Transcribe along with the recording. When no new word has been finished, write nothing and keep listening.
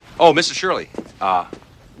Oh, Mrs. Shirley,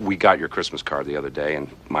 we got your Christmas card the other day, and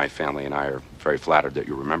my family and I are very flattered that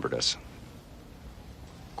you remembered us.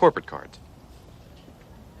 Corporate cards.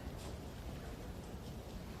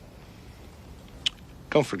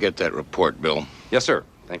 Don't forget that report, Bill. Yes, sir.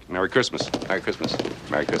 Thank you. Merry Christmas. Merry Christmas.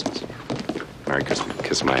 Merry Christmas. Merry Christmas.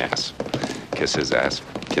 Kiss my ass. Kiss his ass.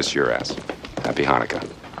 Kiss your ass. Happy Hanukkah.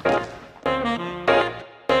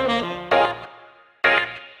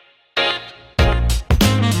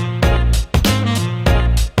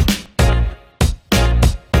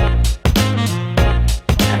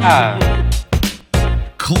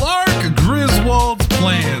 Clark Griswold's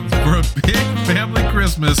plans for a big family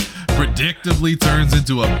Christmas predictably turns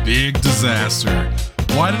into a big disaster.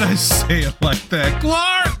 Why did I say it like that?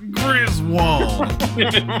 Clark Griswold!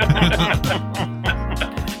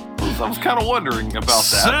 I was kind of wondering about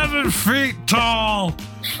that. 7 feet tall!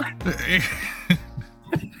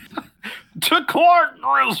 To Clark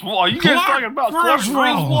Griswold. You guys talking about Clark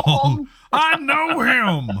Griswold? I know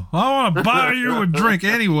him. I want to buy you a drink.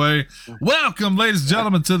 Anyway, welcome, ladies and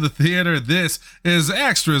gentlemen, to the theater. This is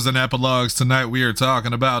Extras and Epilogues. Tonight we are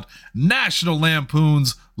talking about National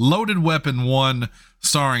Lampoon's Loaded Weapon 1,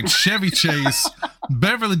 starring Chevy Chase,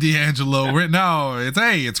 Beverly D'Angelo.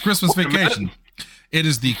 It's Christmas Vacation. It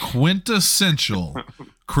is the quintessential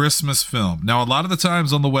Christmas film. Now, a lot of the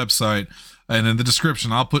times on the website and in the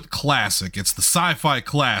description, I'll put classic. It's the sci-fi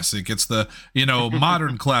classic. It's the,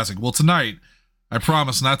 modern classic. Well, tonight, I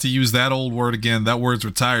promise not to use that old word again. That word's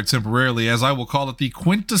retired temporarily, as I will call it the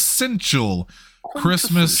quintessential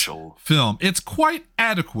Christmas film. It's quite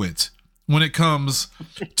adequate when it comes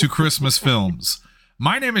to Christmas films.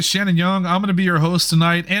 My name is Shannon Young. I'm going to be your host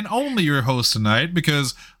tonight, and only your host tonight,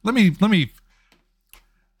 because let me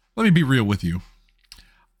be real with you.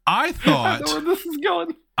 I thought where this is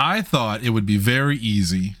going. I thought it would be very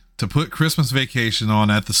easy to put Christmas Vacation on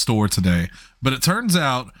at the store today, but it turns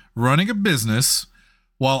out running a business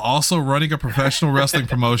while also running a professional wrestling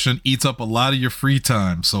promotion eats up a lot of your free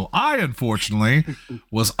time. So I, unfortunately,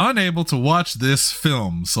 was unable to watch this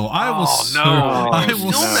film. So I will serve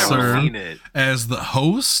as the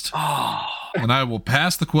host, and I will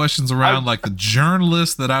pass the questions around like the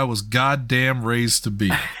journalist that I was goddamn raised to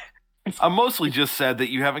be. I'm mostly just sad that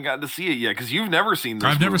you haven't gotten to see it yet, because you've never seen this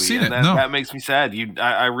movie. I've never seen it, no. That makes me sad.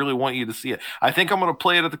 I really want you to see it. I think I'm going to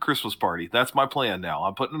play it at the Christmas party. That's my plan now.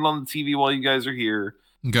 I'm putting it on the TV while you guys are here.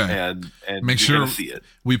 Okay. And make sure see it.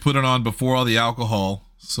 We put it on before all the alcohol,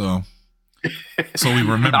 so we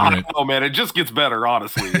remember it. Oh, man, it just gets better,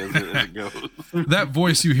 honestly, as it goes. That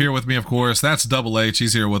voice you hear with me, of course, that's Double H.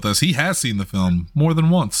 He's here with us. He has seen the film more than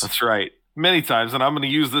once. That's right. Many times, and I'm going to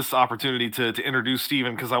use this opportunity to introduce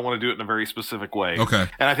Steven, because I want to do it in a very specific way. Okay.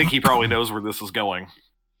 And I think he probably knows where this is going.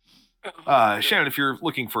 Shannon, if you're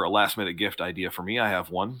looking for a last-minute gift idea for me, I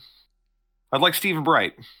have one. I'd like Stephen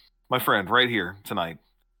Bright, my friend, right here tonight.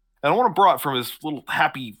 And I want him brought from his little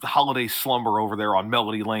happy holiday slumber over there on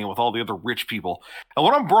Melody Lane with all the other rich people. And I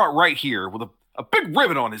want him brought right here with a big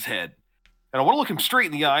ribbon on his head. And I want to look him straight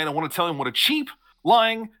in the eye, and I want to tell him what a cheap,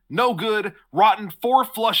 lying, no good, rotten,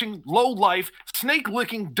 four-flushing, low-life,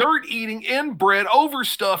 snake-licking, dirt-eating, inbred,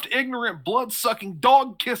 overstuffed, ignorant, blood-sucking,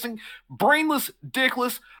 dog-kissing, brainless,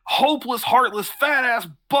 dickless, hopeless, heartless, fat-ass,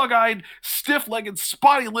 bug-eyed, stiff-legged,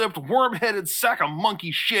 spotty-lipped, worm-headed sack of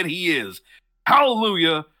monkey shit he is.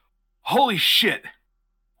 Hallelujah. Holy shit.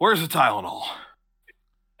 Where's the Tylenol?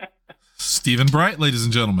 Stephen Bright, ladies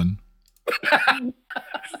and gentlemen.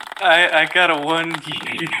 I got a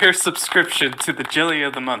 1-year subscription to the Jelly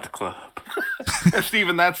of the Month Club.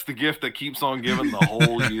 Steven, that's the gift that keeps on giving the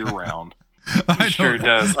whole year round. Sure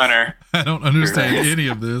does, Hunter. I don't understand any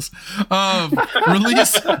of this.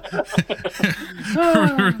 Released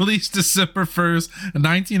December 1st,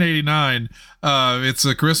 1989. It's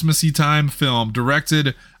a Christmassy time film,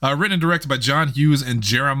 written and directed by John Hughes and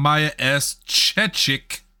Jeremiah S.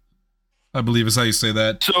 Chechik, I believe is how you say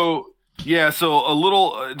that. So a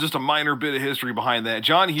little, just a minor bit of history behind that.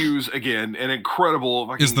 John Hughes, again, an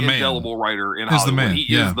incredible, indelible writer in Hollywood.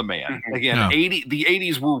 He is the man. Again, the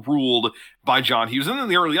 80s were ruled by John Hughes, and in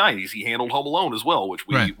the early 90s, he handled Home Alone as well, which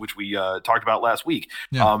we talked about last week.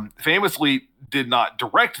 Yeah. Famously did not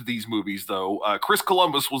direct these movies, though. Chris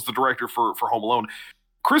Columbus was the director for Home Alone.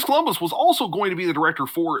 Chris Columbus was also going to be the director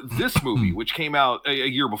for this movie, which came out a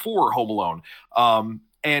year before Home Alone.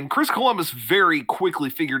 And Chris Columbus very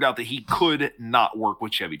quickly figured out that he could not work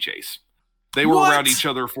with Chevy Chase. They were around each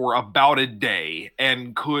other for about a day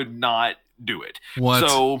and could not do it. What?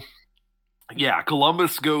 So Yeah,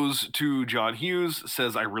 Columbus goes to John Hughes,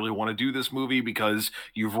 says, I really want to do this movie because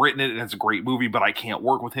you've written it and it's a great movie, but I can't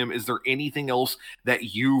work with him. Is there anything else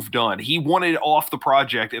that you've done? He wanted off the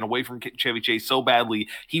project and away from Chevy Chase so badly,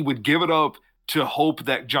 he would give it up to hope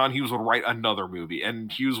that John Hughes would write another movie. And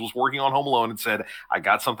Hughes was working on Home Alone and said, I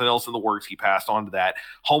got something else in the works. He passed on to that.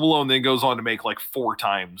 Home Alone then goes on to make like 4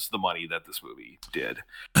 times the money that this movie did.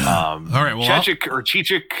 All right, well,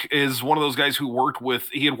 Chichik is one of those guys who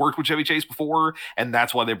he had worked with Chevy Chase before, and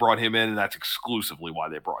that's why they brought him in, and that's exclusively why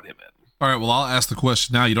they brought him in. All right, well, I'll ask the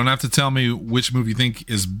question now. You don't have to tell me which movie you think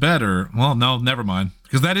is better. Well, no, never mind,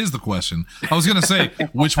 because that is the question. I was going to say,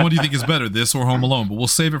 which one do you think is better, this or Home Alone? But we'll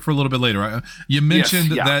save it for a little bit later. You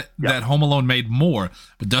mentioned that Home Alone made more,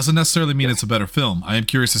 but doesn't necessarily mean it's a better film. I am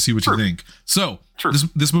curious to see what you think. So,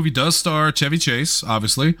 this movie does star Chevy Chase,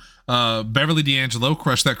 obviously. Beverly D'Angelo,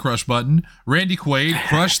 crush that crush button. Randy Quaid,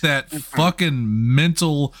 crush that fucking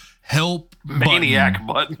mental help maniac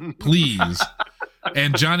button. Please.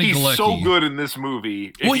 And Johnny Galecki. He's so good in this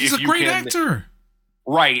movie. Well, he's a great actor.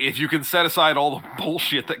 Right, if you can set aside all the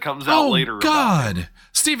bullshit that comes out later. Oh God,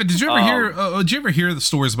 Steven, did you ever hear the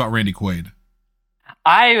stories about Randy Quaid?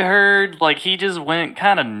 I heard like he just went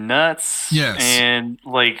kind of nuts. Yes, and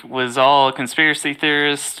like was all a conspiracy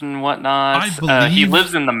theorist and whatnot. I believe he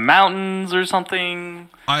lives in the mountains or something.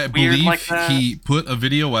 I believe like he put a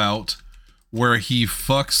video out where he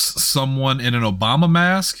fucks someone in an Obama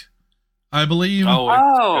mask. I believe.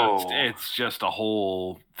 It's just a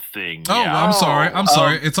whole thing. Oh, yeah. I'm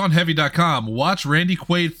sorry. It's on heavy.com. Watch Randy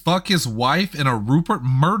Quaid fuck his wife in a Rupert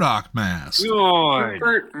Murdoch mask.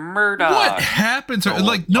 Rupert Murdoch. What happened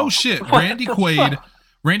to no shit. Randy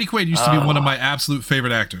Quaid used to be one of my absolute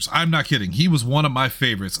favorite actors. I'm not kidding. He was one of my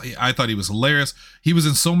favorites. I thought he was hilarious. He was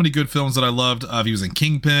in so many good films that I loved. He was in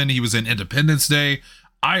Kingpin. He was in Independence Day.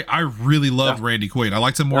 I really loved Randy Quaid. I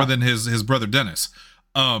liked him more than his brother Dennis.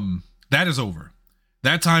 That is over.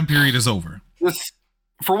 That time period is over.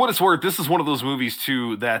 For what it's worth, this is one of those movies,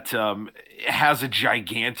 too, that has a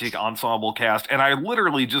gigantic ensemble cast. And I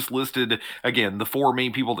literally just listed, again, the 4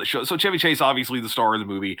 main people that show. So Chevy Chase, obviously the star of the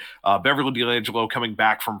movie. Beverly D'Angelo coming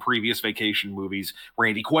back from previous Vacation movies.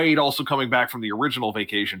 Randy Quaid also coming back from the original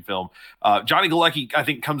Vacation film. Johnny Galecki, I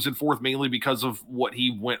think, comes in fourth mainly because of what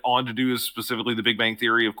he went on to do, specifically The Big Bang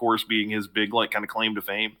Theory, of course, being his big kind of claim to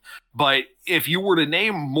fame. But if you were to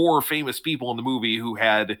name more famous people in the movie who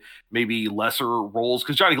had maybe lesser roles,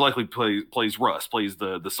 because Johnny Galecki plays Russ, plays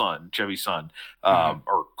the son, Chevy's son,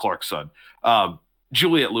 or Clark's son.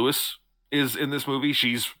 Juliette Lewis is in this movie.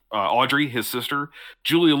 She's Audrey, his sister.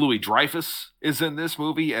 Julia Louis-Dreyfus is in this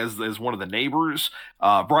movie as one of the neighbors.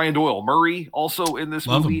 Brian Doyle Murray also in this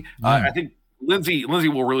movie. I think Lindsay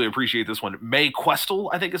will really appreciate this one. Mae Questel,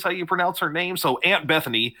 I think is how you pronounce her name. So Aunt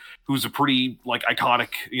Bethany, who's a pretty iconic,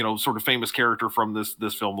 sort of famous character from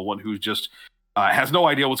this film, the one who's just has no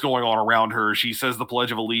idea what's going on around her. She says the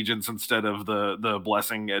Pledge of Allegiance instead of the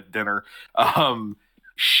blessing at dinner.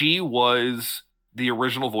 She was the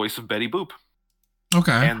original voice of Betty Boop.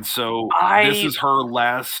 Okay. And so this is her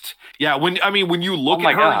last. Yeah, when you look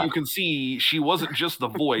at her, you can see she wasn't just the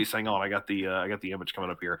voice. Hang on, I got the image coming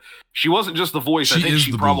up here. She wasn't just the voice. I think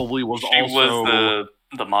she probably was also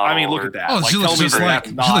the model. I mean, look at that. Oh, she looks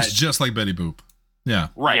just like Betty Boop. Yeah.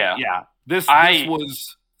 Right. Yeah. This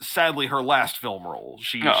was sadly her last film role.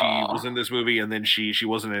 She was in this movie, and then she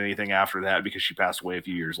wasn't in anything after that because she passed away a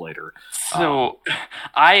few years later. So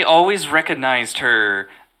I always recognized her,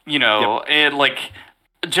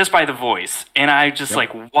 just by the voice, and I just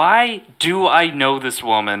why do I know this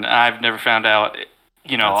woman? I've never found out.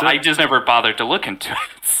 I just never bothered to look into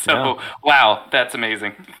it. So wow, that's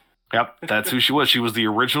amazing. Yep, that's who she was. She was the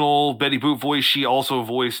original Betty Boop voice. She also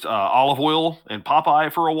voiced Olive Oil and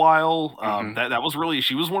Popeye for a while. That was really,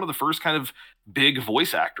 she was one of the first kind of big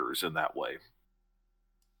voice actors in that way.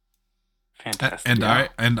 Fantastic.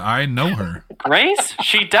 And I know her. Grace?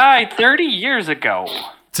 She died 30 years ago.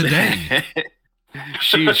 Today.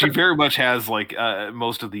 She very much has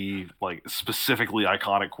most of the specifically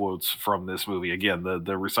iconic quotes from this movie. Again,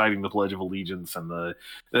 the reciting the Pledge of Allegiance and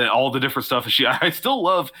all the different stuff. I still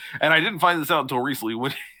love, and I didn't find this out until recently.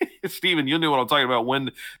 When Steven, you knew what I'm talking about.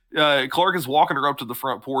 When Clark is walking her up to the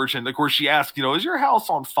front porch, and of course she asks, is your house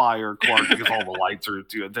on fire, Clark? Because all the lights are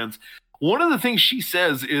too intense. One of the things she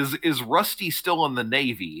says is Rusty still in the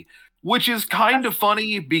Navy, which is kind of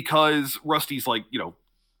funny because Rusty's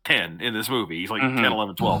 10 in this movie. He's 10,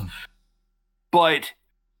 11, 12. But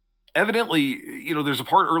evidently, there's a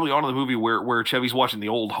part early on in the movie where Chevy's watching the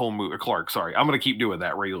old home movie. Clark, sorry. I'm going to keep doing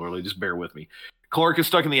that regularly. Just bear with me. Clark is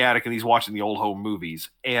stuck in the attic and he's watching the old home movies.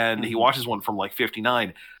 And he watches one from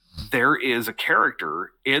 59. there is a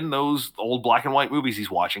character in those old black and white movies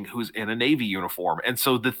he's watching who's in a Navy uniform. And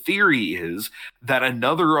so the theory is that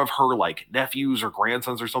another of her like nephews or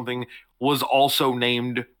grandsons or something was also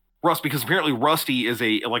named Rust, because apparently Rusty is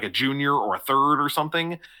a junior or a third or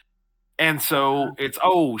something. And so it's,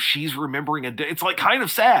 she's remembering it's like kind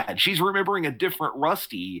of sad. She's remembering a different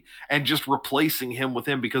Rusty and just replacing him with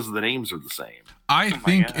him because the names are the same. I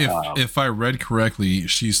think if I read correctly,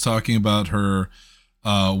 she's talking about her,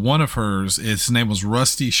 one of hers, his name was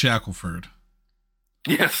Rusty Shackelford.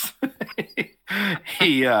 Yes.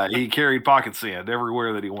 He carried pocket sand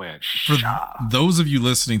everywhere that he went. For those of you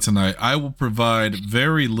listening tonight, I will provide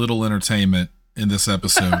very little entertainment in this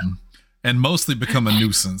episode. And mostly become a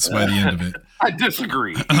nuisance by the end of it. I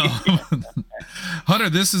disagree.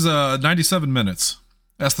 Hunter, this is 97 minutes.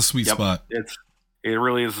 That's the sweet spot. It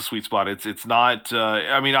really is a sweet spot. It's not.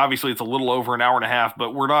 Obviously, it's a little over an hour and a half,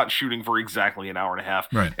 but we're not shooting for exactly an hour and a half.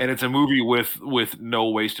 Right. And it's a movie with no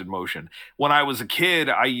wasted motion. When I was a kid,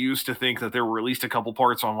 I used to think that there were at least a couple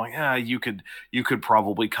parts. So I'm like, you could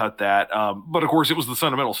probably cut that. But of course, it was the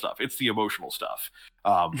sentimental stuff. It's the emotional stuff.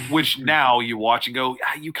 Which now you watch and go,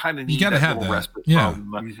 you kind of need that have little respite yeah.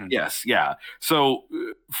 from. Yes, yeah. So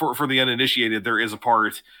for the uninitiated, there is a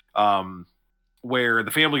part. Where the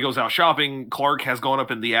family goes out shopping. Clark has gone up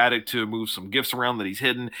in the attic to move some gifts around that he's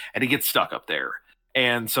hidden, and he gets stuck up there.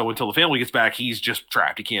 And so until the family gets back, he's just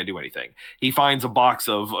trapped. He can't do anything. He finds a box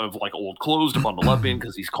of like old clothes to bundle up in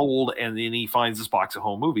because he's cold. And then he finds this box of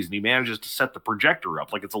home movies, and he manages to set the projector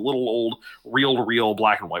up. Like it's a little old reel-to-reel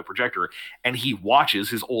black and white projector. And he watches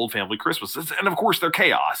his old family Christmases. And of course, they're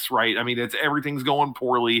chaos, right? I mean, everything's going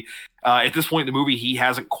poorly. At this point in the movie, he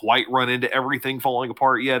hasn't quite run into everything falling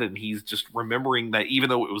apart yet. And he's just remembering that even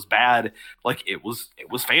though it was bad, like it was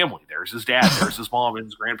family. There's his dad, there's his mom and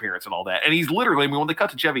his grandparents and all that. And he's literally, when they cut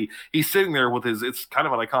to Chevy, he's sitting there with it's kind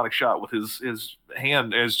of an iconic shot with his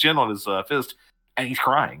hand, his chin on his fist, and he's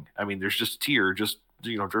crying. I mean, there's just a tear just,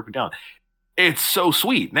 dripping down. It's so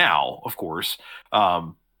sweet now, of course.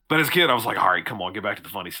 But as a kid, I was like, all right, come on, get back to the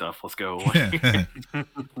funny stuff. Let's go.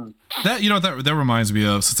 That reminds me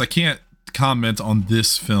of, since I can't comment on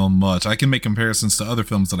this film much, I can make comparisons to other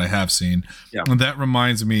films that I have seen. Yeah. And that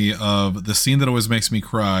reminds me of the scene that always makes me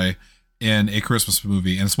cry in a Christmas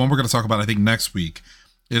movie. And it's one we're going to talk about, I think, next week,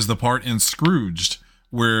 is the part in Scrooged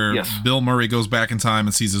where Bill Murray goes back in time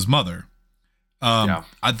and sees his mother.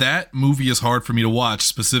 That movie is hard for me to watch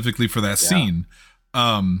specifically for that scene.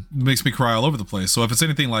 Makes me cry all over the place. So if it's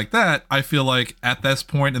anything like that, I feel like at this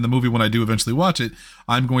point in the movie, when I do eventually watch it,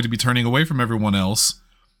 I'm going to be turning away from everyone else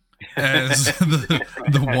as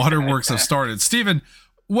the waterworks have started. Steven,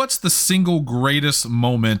 what's the single greatest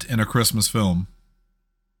moment in a Christmas film?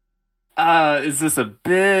 Is this a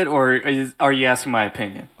bit, or are you asking my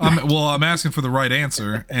opinion? I'm asking for the right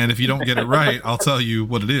answer, and if you don't get it right, I'll tell you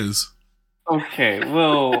what it is. Okay,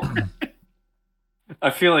 well,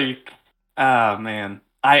 I feel like, man,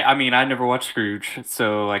 I mean, I never watched Scrooge,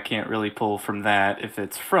 so I can't really pull from that if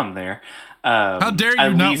it's from there. How dare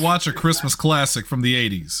you not watch a Christmas classic from the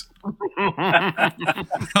 80s?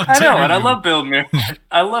 I know, and I love Bill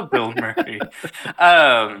Murray.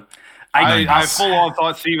 I full on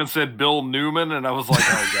thought Steven said Bill Newman, and I was like,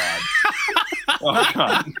 oh God. Oh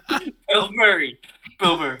God. Bill Murray.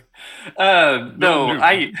 Bill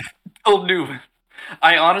Newman.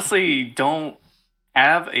 I honestly don't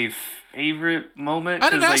have a favorite moment. I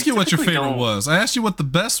didn't ask you what your favorite was. I asked you what the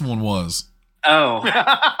best one was. Oh.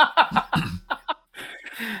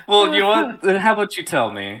 Well, you know what? Then how about you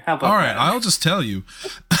tell me? How about All right, I'll just tell you.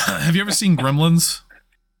 Have you ever seen Gremlins?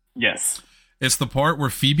 Yes. It's the part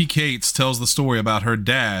where Phoebe Cates tells the story about her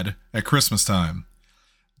dad at Christmas time.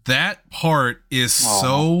 That part is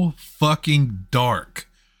so fucking dark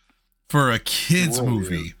for a kid's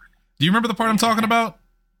movie. Yeah. Do you remember the part I'm talking about?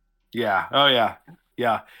 Yeah. Oh, yeah.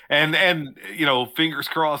 Yeah. And fingers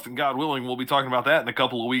crossed and God willing, we'll be talking about that in a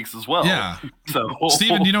couple of weeks as well. Yeah. So,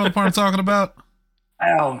 Steven, do you know the part I'm talking about?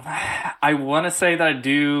 I want to say that I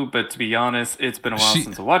do, but to be honest, it's been a while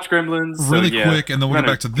since I watched Gremlins. Really quick, and then we'll get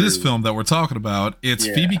back to this film that we're talking about. It's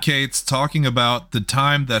Phoebe Cates talking about the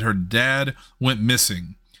time that her dad went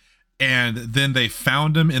missing. And then they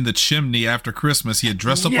found him in the chimney after Christmas. He had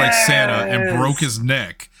dressed up like Santa and broke his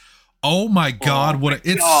neck. Oh my God!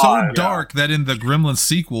 It's so dark that in the Gremlins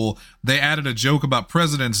sequel they added a joke about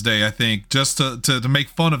President's Day, I think, just to make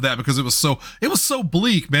fun of that because it was so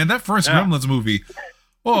bleak, man. That first Gremlins movie.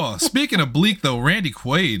 Oh, speaking of bleak though, Randy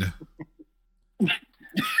Quaid.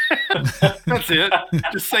 That's it.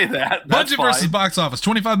 Just say that. Budget versus box office: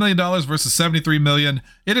 $25 million versus $73 million.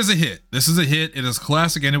 It is a hit. This is a hit. It is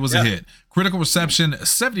classic, and it was a hit. Critical reception: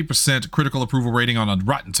 70% critical approval rating on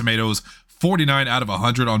Rotten Tomatoes. 49 out of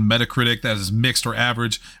 100 on Metacritic. That is mixed or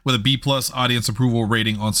average, with a B+ audience approval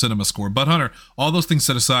rating on CinemaScore. But Hunter, all those things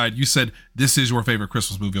set aside, you said this is your favorite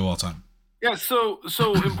Christmas movie of all time. Yeah. So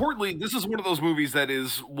importantly, this is one of those movies that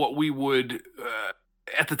is what we would.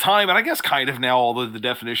 At the time, and I guess kind of now, although the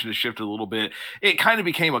definition has shifted a little bit, it kind of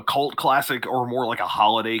became a cult classic, or more like a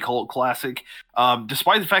holiday cult classic.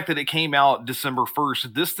 Despite the fact that it came out December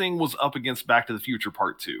 1st, this thing was up against Back to the Future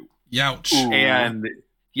Part 2. Youch. And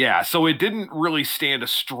yeah, so it didn't really stand a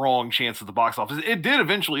strong chance at the box office. It did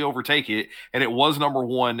eventually overtake it, and it was number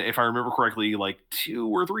one, if I remember correctly, like 2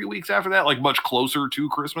 or 3 weeks after that, like much closer to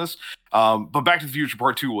Christmas. But Back to the Future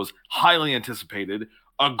Part 2 was highly anticipated.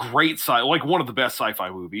 A great like one of the best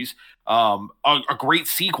sci-fi movies, a great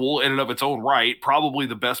sequel in and of its own right, probably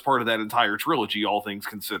the best part of that entire trilogy, all things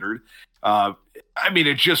considered. I mean,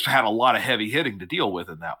 it just had a lot of heavy hitting to deal with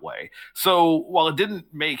in that way. So while it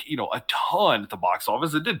didn't make, a ton at the box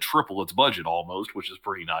office, it did triple its budget almost, which is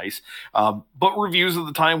pretty nice. But reviews at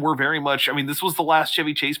the time were very much, this was the last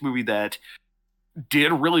Chevy Chase movie that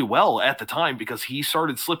did really well at the time, because he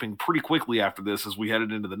started slipping pretty quickly after this as we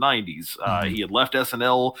headed into the 90s. He had left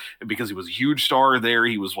SNL because he was a huge star there.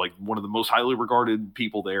 He was like one of the most highly regarded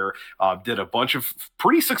people there. Did a bunch of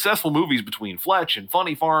pretty successful movies between Fletch and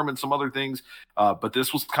Funny Farm and some other things. But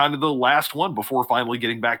this was kind of the last one before finally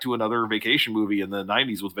getting back to another vacation movie in the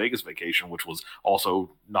 90s with Vegas Vacation, which was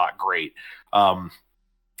also not great. But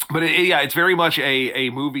it's very much a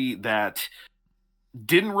movie that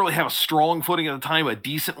didn't really have a strong footing at the time, a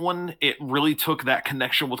decent one. It really took that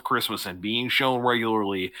connection with Christmas and being shown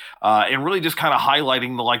regularly, and really just kind of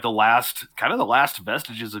highlighting the last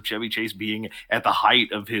vestiges of Chevy Chase being at the height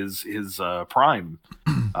of his prime.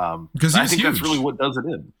 Because I think that's really what does it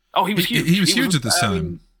in. Oh, he was huge. He was huge at this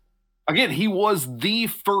time. Again, he was the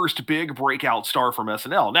first big breakout star from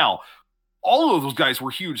SNL. Now, all of those guys were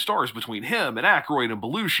huge stars between him and Aykroyd and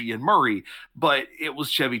Belushi and Murray, but it was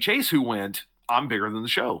Chevy Chase who went, I'm bigger than the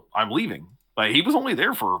show. I'm leaving. Like, he was only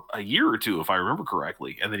there for a year or two, if I remember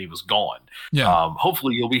correctly, and then he was gone. Yeah.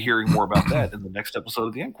 Hopefully you'll be hearing more about that in the next episode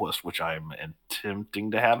of The Inquest, which I'm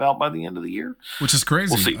attempting to have out by the end of the year. Which is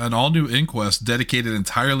crazy. We'll see. An all-new Inquest dedicated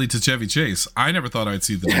entirely to Chevy Chase. I never thought I'd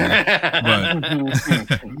see the day.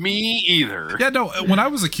 But me either. Yeah, no, when I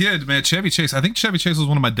was a kid, man, Chevy Chase, I think Chevy Chase was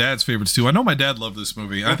one of my dad's favorites too. I know my dad loved this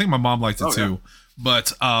movie. I think my mom liked it too. Yeah.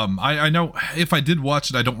 But I know if I did watch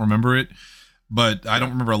it, I don't remember it. But I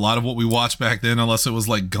don't remember a lot of what we watched back then, unless it was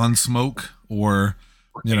like Gunsmoke or,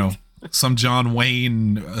 some John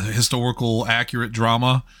Wayne historical accurate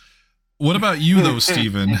drama. What about you, though,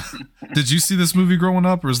 Steven? Did you see this movie growing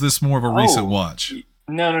up, or is this more of a recent watch?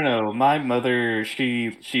 No. My mother,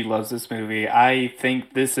 she loves this movie. I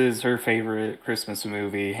think this is her favorite Christmas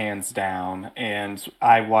movie, hands down. And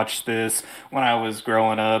I watched this when I was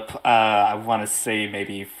growing up. I want to say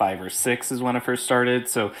maybe 5 or 6 is when I first started.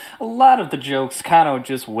 So a lot of the jokes kind of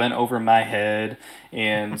just went over my head.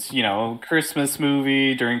 And, Christmas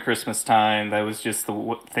movie during Christmas time, that was just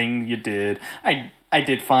the thing you did. I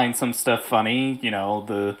did find some stuff funny,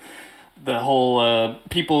 the whole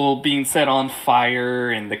people being set on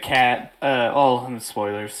fire and the cat.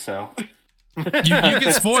 Spoilers, so. you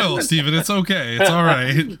get spoiled, Steven. It's okay. It's all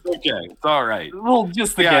right. It's all right. Well,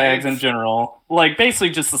 just the gags in general. Like,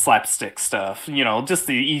 basically just the slapstick stuff. Just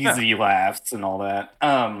the easy laughs and all that.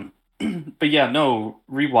 But yeah, no,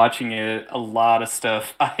 rewatching it, a lot of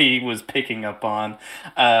stuff I was picking up on.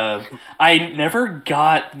 I never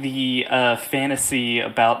got the fantasy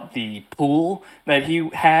about the pool that he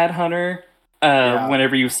had, Hunter,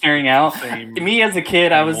 whenever he was staring out. Me as a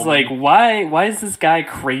kid, I was like, why is this guy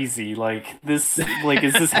crazy? Like, is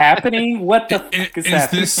this happening? What the fuck is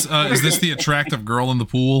happening? Is this the attractive girl in the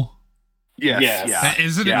pool? Yes. Yeah.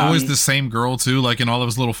 Isn't it always the same girl, too, like in all of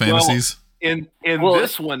his little fantasies? In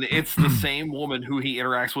this one, it's the same woman who he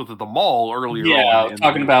interacts with at the mall earlier on. Yeah,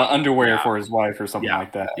 talking about underwear for his wife or something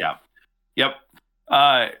like that. Yeah. Yep.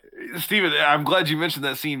 Steven, I'm glad you mentioned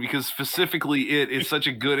that scene, because specifically it is such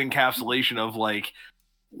a good encapsulation of like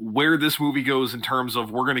where this movie goes in terms of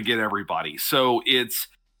we're going to get everybody. So it's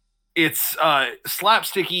it's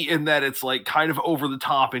slapsticky in that it's like kind of over the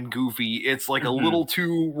top and goofy. It's like a little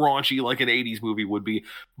too raunchy, like an 80s movie would be.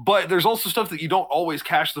 But there's also stuff that you don't always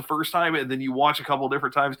catch the first time, and then you watch a couple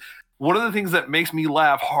different times. One of the things that makes me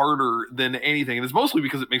laugh harder than anything, and it's mostly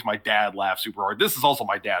because it makes my dad laugh super hard. This is also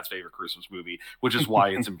my dad's favorite Christmas movie, which is why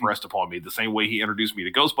it's impressed upon me. The same way he introduced me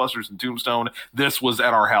to Ghostbusters and Tombstone, this was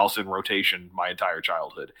at our house in rotation my entire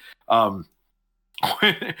childhood.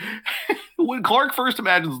 When Clark first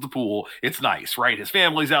imagines the pool, it's nice, right? His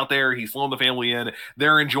family's out there. He's flown the family in.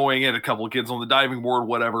 They're enjoying it. A couple of kids on the diving board,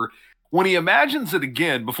 whatever. When he imagines it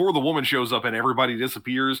again, before the woman shows up and everybody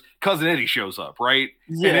disappears, Cousin Eddie shows up, right?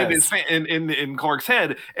 Yes. And in Clark's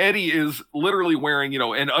head, Eddie is literally wearing,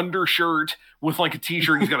 an undershirt with like a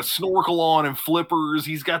t-shirt. He's got a snorkel on and flippers.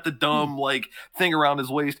 He's got the dumb like thing around his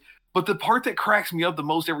waist. But the part that cracks me up the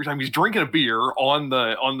most every time he's drinking a beer on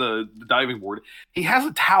the diving board, he has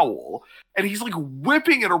a towel and he's like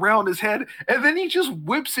whipping it around his head, and then he just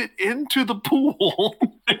whips it into the pool.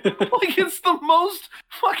 Like it's the most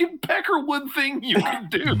fucking Peckerwood thing you can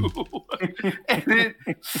do. And it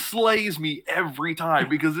slays me every time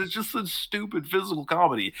because it's just such stupid physical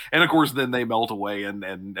comedy. And of course, then they melt away and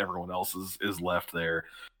everyone else is left there.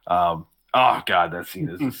 Oh God, that scene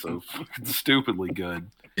is just so fucking stupidly good.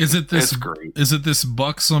 Is it this? It's great. Is it this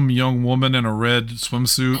buxom young woman in a red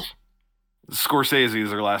swimsuit? Scorsese is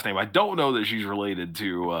her last name. I don't know that she's related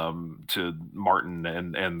to Martin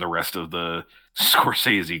and the rest of the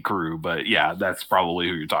Scorsese crew, but yeah, that's probably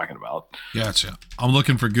who you're talking about. Gotcha. I'm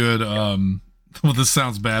looking for good. Well, this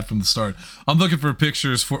sounds bad from the start. I'm looking for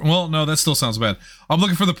pictures for. Well, no, that still sounds bad. I'm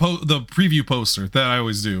looking for the preview poster that I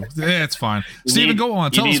always do. Yeah, it's fine. Steven, go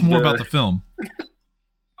on. Tell us more about the film.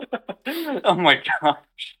 Oh my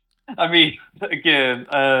gosh! I mean, again,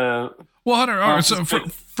 well, Hunter. All right, so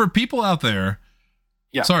for people out there,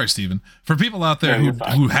 yeah. Sorry, Steven. For people out there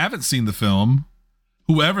who haven't seen the film,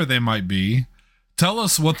 whoever they might be, tell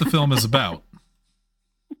us what the film is about.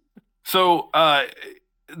 So,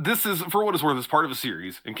 this is, for what it's worth, it's part of a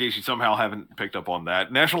series, in case you somehow haven't picked up on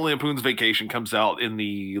that. National Lampoon's Vacation comes out in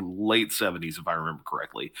the late 70s, if I remember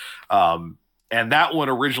correctly. And that one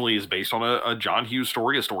originally is based on a John Hughes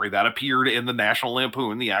story, a story that appeared in the National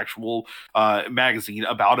Lampoon, the actual magazine,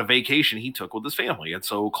 about a vacation he took with his family. And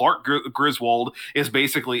so Clark Griswold is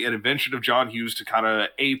basically an invention of John Hughes to kind of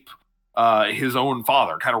ape his own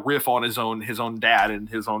father, kind of riff on his own dad and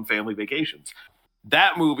his own family vacations.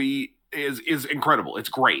 That movie is incredible. It's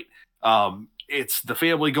great. It's the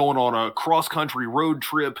family going on a cross-country road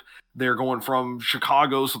trip. They're going from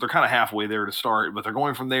Chicago, so they're kind of halfway there to start, but they're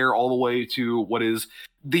going from there all the way to what is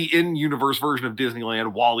the in-universe version of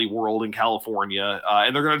Disneyland, Wally World in California,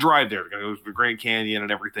 and they're going to drive there. They're going to go to the Grand Canyon and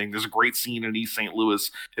everything. There's a great scene in East St. Louis,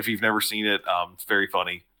 if you've never seen it. It's very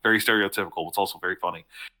funny, very stereotypical, but it's also very funny.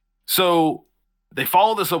 So they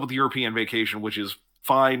follow this up with the European Vacation, which is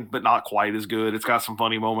fine, but not quite as good. It's got some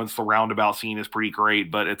funny moments. The roundabout scene is pretty great,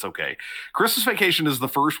 but it's okay. Christmas Vacation is the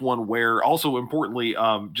first one where, also importantly,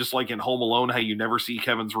 just like in Home Alone, how you never see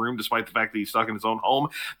Kevin's room despite the fact that he's stuck in his own home,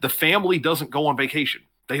 the family doesn't go on vacation.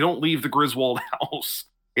 They don't leave the Griswold house.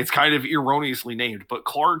 It's kind of erroneously named, but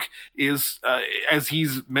Clark is, as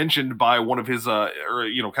he's mentioned by one of his,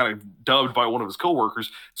 kind of dubbed by one of his coworkers,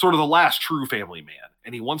 sort of the last true family man.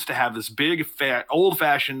 And he wants to have this big, fat,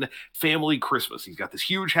 old-fashioned family Christmas. He's got this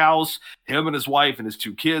huge house, him and his wife and his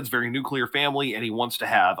two kids, very nuclear family, and he wants to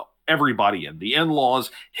have everybody in. The in-laws,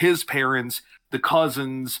 his parents, the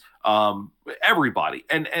cousins, everybody.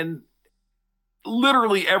 And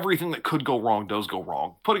literally everything that could go wrong does go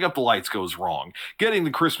wrong. Putting up the lights goes wrong. Getting the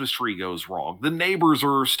Christmas tree goes wrong. The neighbors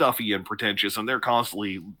are stuffy and pretentious, and they're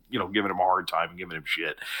constantly, giving him a hard time and giving him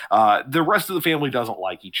shit. The rest of the family doesn't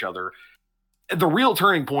like each other. The real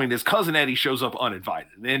turning point is Cousin Eddie shows up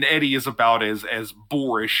uninvited, and Eddie is about as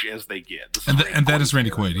boorish as they get. And that is Randy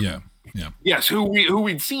Quaid, yeah. Yes, who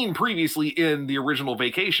we'd seen previously in the original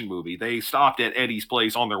Vacation movie. They stopped at Eddie's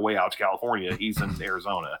place on their way out to California. He's in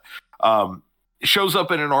Arizona. Shows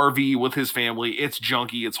up in an RV with his family. It's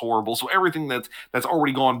junky. It's horrible. So everything that's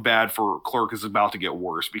already gone bad for Clark is about to get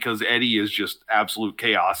worse because Eddie is just absolute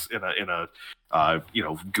chaos in a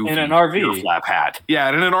goofy in an RV flap hat. Yeah,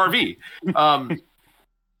 in an RV.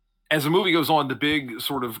 As the movie goes on, the big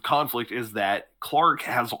sort of conflict is that Clark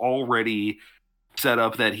has already set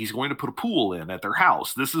up that he's going to put a pool in at their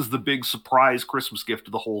house. This is the big surprise Christmas gift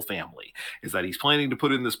to the whole family, is that he's planning to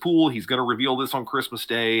put in this pool. He's going to reveal this on Christmas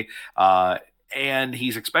Day. And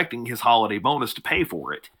he's expecting his holiday bonus to pay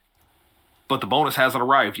for it. but the bonus hasn't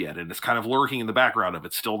arrived yet, and it's kind of lurking in the background of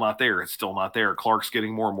it's still not there. It's still not there. Clark's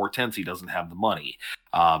getting more and more tense. He doesn't have the money.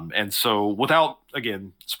 And so without,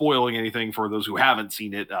 again, spoiling anything for those who haven't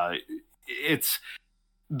seen it, it's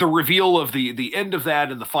the reveal of the end of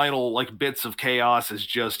that and the final like bits of chaos is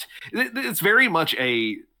just, it's very much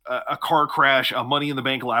a car crash, a Money in the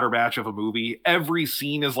Bank ladder match of a movie. Every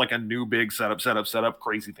scene is like a new big setup,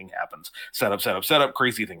 crazy thing happens. Setup,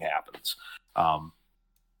 crazy thing happens.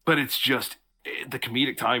 But it's just, the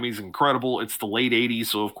comedic timing is incredible. It's the late 80s,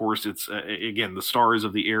 so of course it's, again, the stars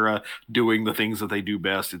of the era doing the things that they do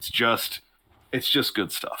best. It's just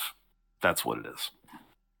good stuff. That's what it is.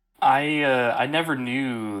 I never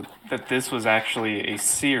knew that this was actually a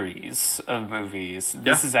series of movies.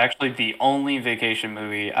 This is actually the only vacation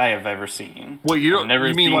movie I have ever seen. Well, you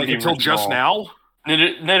mean like until just now?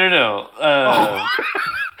 No.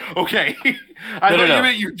 Okay. I thought you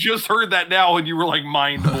meant you just heard that now and you were like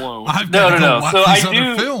mind blown. No. So I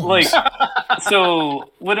do like.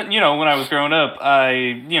 So when I was growing up,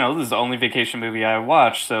 this is the only vacation movie I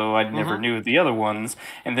watched, so I never knew the other ones.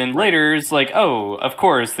 And then later it's like, oh, of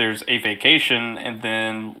course, there's a vacation, and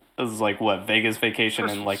then it was like what, Vegas Vacation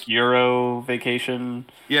and like Euro Vacation.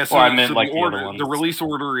 Yeah, so, I meant so like the order, the release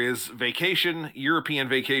order is Vacation, European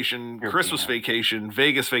Vacation, Christmas Vacation,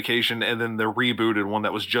 Vegas Vacation, and then the rebooted one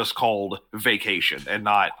that was just called Vacation and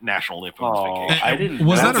not National Lampoon's Vacation. I didn't.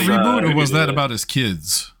 Was that a reboot or was that about his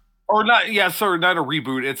kids? Or not, yeah, sorry, not a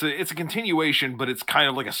reboot. It's a continuation, but it's kind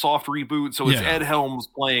of like a soft reboot. So it's Ed Helms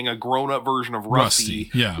playing a grown-up version of Rusty,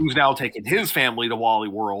 who's now taken his family to Wally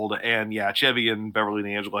World. And yeah, Chevy and Beverly and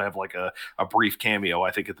Angela have like a brief cameo,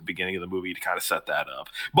 I think, at the beginning of the movie to kind of set that up.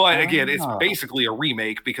 But again, it's basically a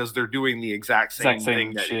remake because they're doing the exact same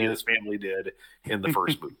thing that his family did in the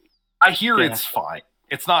first movie. I hear it's fine.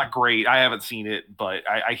 It's not great. I haven't seen it, but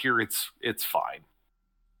I hear it's fine.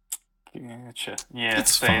 Gotcha. Yeah,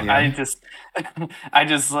 it's fine. I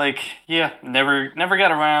just like, never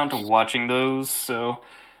got around to watching those, so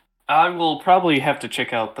I will probably have to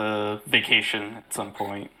check out the Vacation at some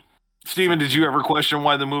point. Steven, did you ever question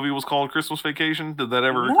why the movie was called Christmas Vacation? Did that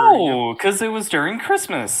ever occur to you? No, because it was during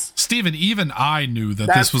Christmas. Steven, even I knew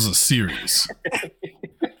that this was a series.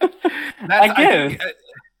 I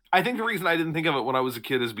think the reason I didn't think of it when I was a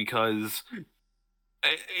kid is because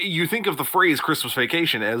you think of the phrase Christmas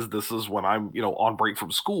Vacation as this is when I'm, on break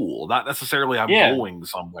from school, not necessarily I'm going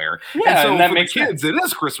somewhere. Yeah, and so and that for makes the kids, sense. it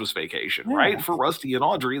is Christmas Vacation, right? For Rusty and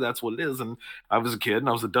Audrey, that's what it is. And I was a kid and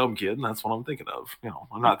I was a dumb kid, and that's what I'm thinking of.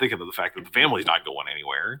 I'm not thinking of the fact that the family's not going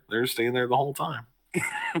anywhere. They're staying there the whole time.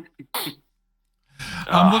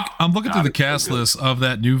 I'm looking through the cast list of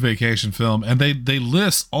that new Vacation film, and they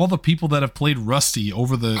list all the people that have played Rusty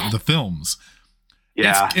over the films.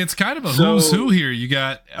 Yeah, it's kind of a who's who here. You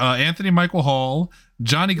got Anthony Michael Hall,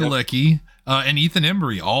 Johnny Galecki, and Ethan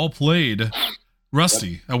Embry all played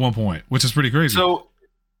Rusty at one point, which is pretty crazy. So,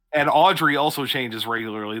 and Audrey also changes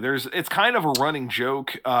regularly. It's kind of a running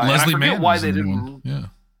joke. Leslie Mann, why they didn't.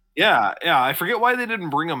 Yeah. I forget why they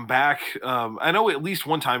didn't bring them back. I know at least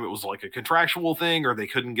one time it was like a contractual thing, or they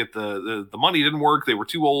couldn't get the money didn't work. They were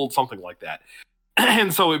too old, something like that.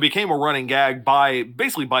 And so it became a running gag by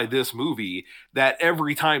this movie that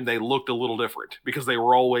every time they looked a little different because they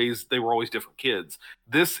were always different kids.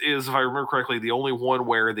 This is, if I remember correctly, the only one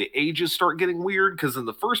where the ages start getting weird, because in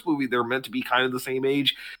the first movie they're meant to be kind of the same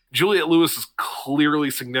age. Juliette Lewis is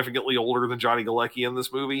clearly significantly older than Johnny Galecki in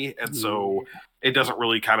this movie, and so it doesn't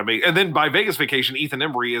really kind of make. And then by Vegas Vacation, Ethan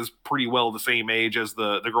Embry is pretty well the same age as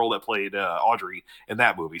the girl that played Audrey in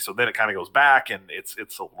that movie. So then it kind of goes back, and it's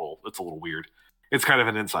a little weird. It's kind of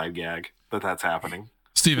an inside gag that's happening.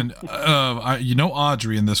 Steven, you know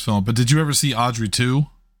Audrey in this film, but did you ever see Audrey 2?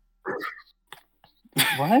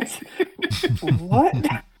 What? What?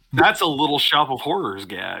 That's a Little Shop of Horrors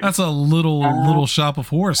gag. That's a little Shop of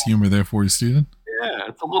Horrors humor there for you, Steven. Yeah,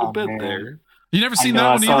 it's a little bit there. You never seen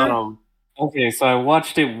that one either? Okay, so I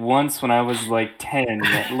watched it once when I was like 10.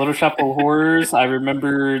 Little Shop of Horrors. I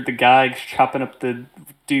remember the guy chopping up the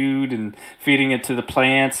dude and feeding it to the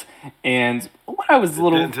plants. And when I was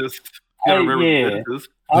little, dentist. I remember the dentist.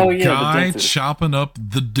 The guy chopping up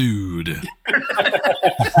the dude.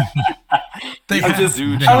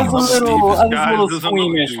 I was a little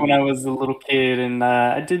squeamish when I was a little kid, and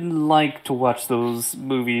I didn't like to watch those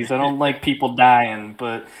movies. I don't like people dying,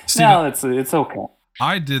 but now it's okay.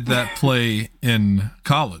 I did that play in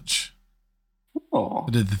college. Oh.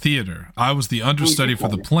 I did the theater. I was the understudy for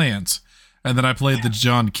the plants, and then I played the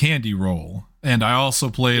John Candy role, and I also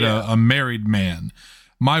played a married man.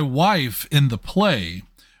 My wife in the play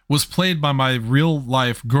was played by my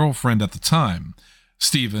real-life girlfriend at the time,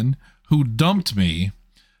 Stephen, who dumped me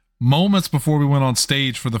moments before we went on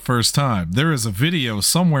stage for the first time, there is a video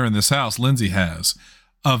somewhere in this house Lindsay has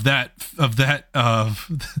of that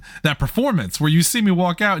that performance where you see me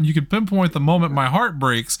walk out and you can pinpoint the moment my heart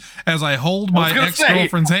breaks as I hold my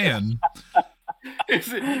ex-girlfriend's hand.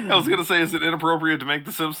 I was gonna say, is it inappropriate to make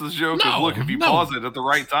the Simpsons joke? Because look, if you pause it at the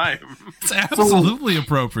right time, it's absolutely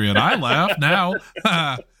appropriate. I laugh now.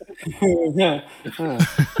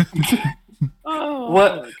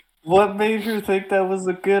 What made you think that was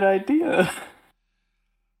a good idea?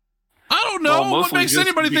 I don't know. What makes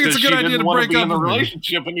anybody think it's a good idea to break up in the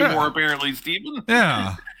relationship anymore? Apparently, Stephen.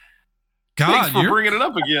 Yeah. God, thanks for bringing it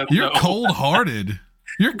up again. You're cold-hearted.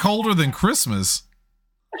 You're colder than Christmas.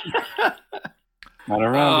 Not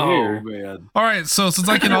around here, man. All right, so since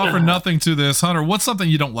I can offer nothing to this, Hunter, what's something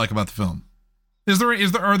you don't like about the film? Are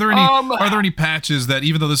there any patches that,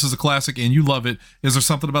 even though this is a classic and you love it, is there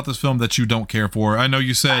something about this film that you don't care for? I know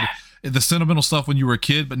you said the sentimental stuff when you were a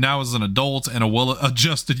kid, but now as an adult and a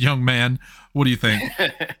well-adjusted young man, what do you think?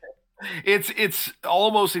 It's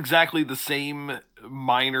almost exactly the same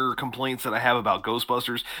minor complaints that I have about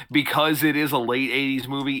Ghostbusters. Because it is a late 80s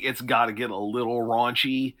movie, it's got to get a little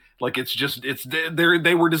raunchy. Like,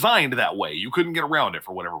 they were designed that way. You couldn't get around it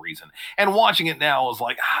for whatever reason. And watching it now is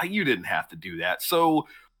like, you didn't have to do that. So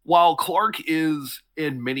while Clark is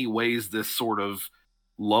in many ways this sort of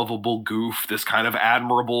lovable goof, this kind of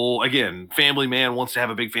admirable, again, family man, wants to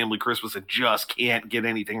have a big family Christmas and just can't get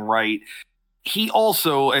anything right. He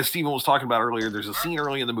also, as Steven was talking about earlier, there's a scene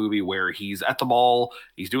early in the movie where he's at the mall,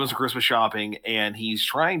 he's doing some Christmas shopping, and he's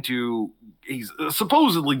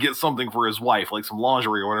supposedly get something for his wife, like some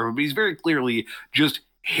lingerie or whatever, but he's very clearly just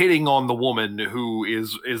hitting on the woman who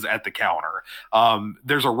is at the counter.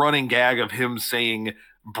 There's a running gag of him saying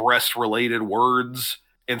breast-related words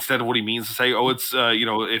instead of what he means to say. It's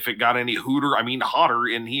if it got any hotter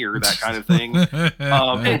in here, that kind of thing.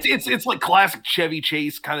 It's like classic Chevy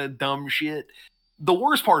Chase kind of dumb shit. The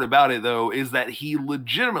worst part about it, though, is that he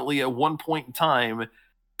legitimately at one point in time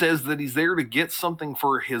says that he's there to get something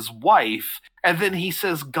for his wife, and then he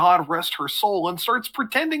says God rest her soul and starts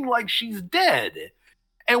pretending like she's dead.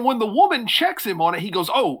 And when the woman checks him on it, he goes,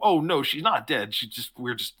 oh no, she's not dead,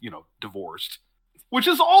 we're just divorced. Which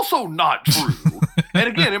is also not true. And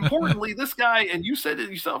again, importantly, this guy, and you said it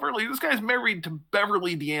yourself earlier, this guy's married to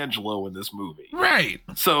Beverly D'Angelo in this movie. Right.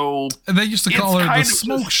 So, and they used to call her the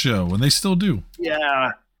Smoke Show, and they still do.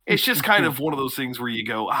 Yeah. It's just kind of one of those things where you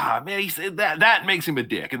go, man, he said that makes him a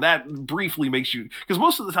dick. And that briefly makes you, because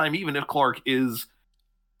most of the time, even if Clark is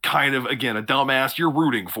kind of, again, a dumbass, you're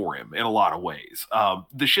rooting for him in a lot of ways.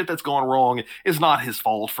 The shit that's gone wrong is not his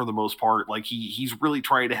fault for the most part. Like, he's really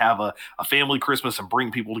trying to have a family Christmas and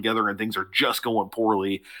bring people together, and things are just going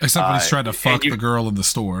poorly. Except when he's trying to fuck the girl in the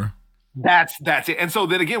store. That's it. And so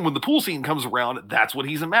then again, when the pool scene comes around, that's what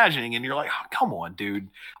he's imagining. And you're like, come on, dude.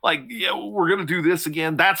 Like, yeah, we're going to do this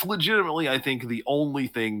again. That's legitimately, I think, the only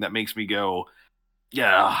thing that makes me go,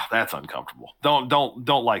 yeah, that's uncomfortable.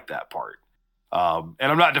 Don't like that part. And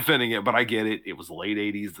I'm not defending it, but I get it. It was the late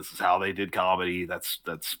 80s. This is how they did comedy. That's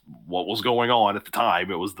what was going on at the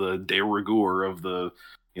time. It was the de rigueur of the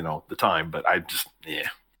time. But I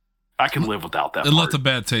can live without that. It left a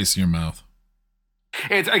bad taste in your mouth.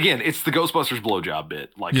 It's the Ghostbusters blowjob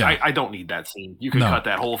bit. Like, yeah. I don't need that scene. You can cut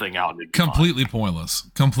that whole thing out. Completely pointless.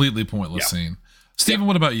 Completely pointless scene. Steven,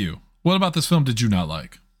 what about you? What about this film did you not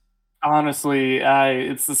like? Honestly,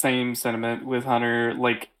 it's the same sentiment with Hunter.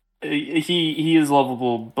 Like, he is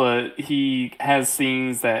lovable, but he has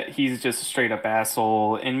scenes that he's just a straight up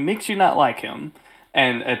asshole and makes you not like him.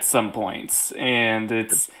 And at some points, and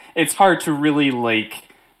it's hard to really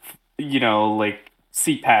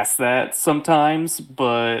see past that sometimes.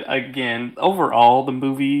 But again, overall, the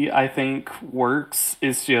movie I think works.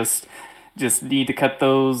 It's just need to cut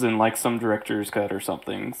those in like some director's cut or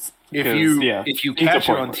something. If you catch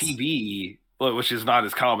it on TV, which is not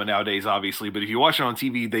as common nowadays, obviously, but if you watch it on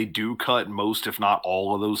TV, they do cut most, if not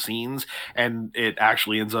all, of those scenes, and it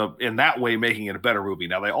actually ends up in that way making it a better movie.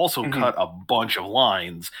 Now, they also cut a bunch of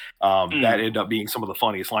lines that end up being some of the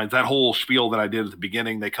funniest lines. That whole spiel that I did at the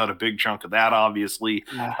beginning, they cut a big chunk of that, obviously,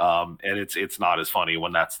 and it's not as funny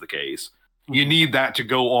when that's the case. You need that to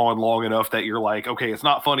go on long enough that you're like, okay, it's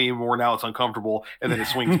not funny anymore, now it's uncomfortable, and then it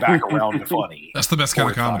swings back around to funny. That's the best kind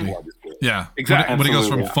of comedy. Yeah, exactly. When it goes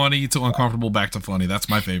from funny to uncomfortable back to funny, that's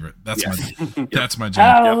my favorite. That's that's my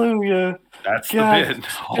jam. Hallelujah. That's the bit.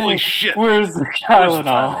 Holy shit. Where's the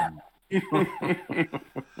Tylenol?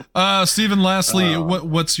 Steven, lastly,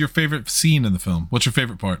 what's your favorite scene in the film? What's your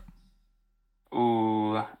favorite part?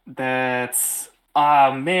 Ooh, that's...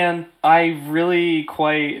 man, I really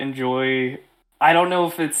quite enjoy I don't know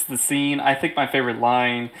if it's the scene. I think my favorite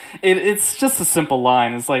line, it's just a simple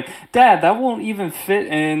line. It's like, Dad, that won't even fit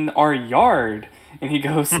in our yard. And he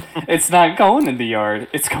goes, it's not going in the yard.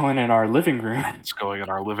 It's going in our living room. It's going in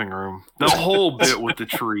our living room. The whole bit with the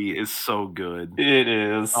tree is so good. It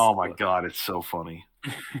is. Oh my God, it's so funny.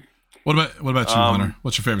 What about you, Hunter?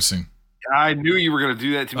 What's your favorite scene? I knew you were going to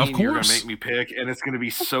do that to me. Of and you were going to course. make me pick, and it's going to be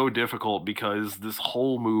so difficult because this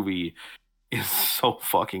whole movie is so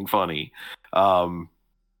fucking funny. Oh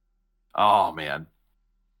man,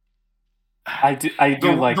 I do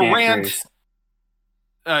like the Aunt rant. Grace.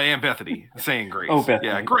 Aunt Bethany saying Grace. Oh, Bethany.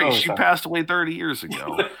 Yeah, Grace. Oh, she sorry. passed away 30 years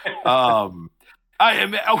ago. I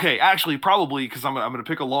am okay. Actually, probably because I'm going to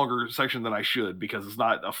pick a longer section than I should because it's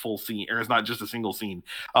not a full scene or it's not just a single scene.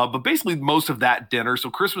 But basically, most of that dinner.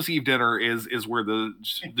 So Christmas Eve dinner is where the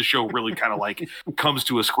show really kind of like comes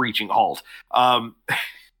to a screeching halt.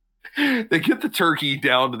 They get the turkey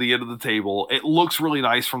down to the end of the table. It looks really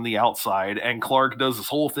nice from the outside, and Clark does this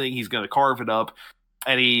whole thing. He's going to carve it up,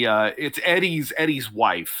 and it's Eddie's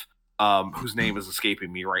wife, whose name is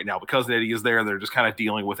escaping me right now. Because Eddie is there, they're just kind of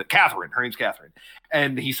dealing with it. Catherine, her name's Catherine,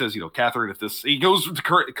 and he says, Catherine, he goes to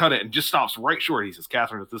cut it and just stops right short. He says,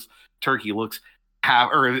 Catherine, if this turkey looks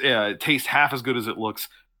tastes half as good as it looks,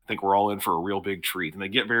 I think we're all in for a real big treat. And they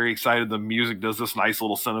get very excited. The music does this nice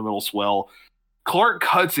little sentimental swell. Clark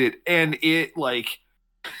cuts it, and it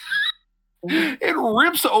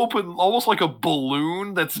rips open almost like a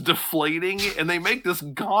balloon that's deflating, and they make this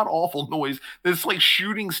god-awful noise. It's like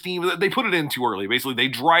shooting steam. They put it in too early. Basically, they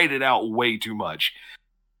dried it out way too much.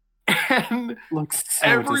 And Looks so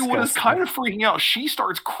everyone is disgusting. kind of freaking out. She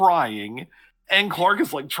starts crying, and Clark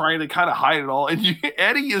is like trying to kind of hide it all. And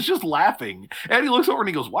Eddie is just laughing. Eddie looks over and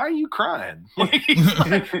he goes, "Why are you crying?" Like,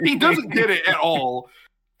 he doesn't get it at all.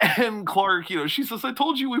 And Clark, she says, "I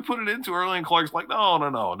told you we put it in too early." And Clark's like,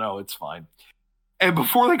 no, it's fine. And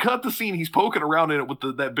before they cut the scene, he's poking around in it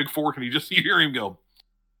with that big fork, and you hear him go,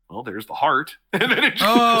 "Well, there's the heart." And then it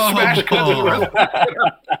just smash cuts to the rest of the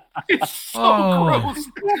dinner. It's so gross.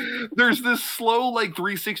 There's this slow, like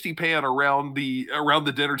 360 pan around the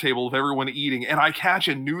dinner table of everyone eating, and I catch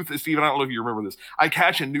a new thing. Steven, I don't know if you remember this. I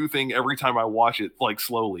catch a new thing every time I watch it, like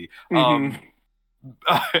slowly.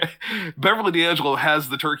 Beverly D'Angelo has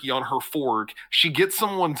the turkey on her fork. She gets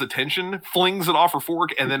someone's attention, flings it off her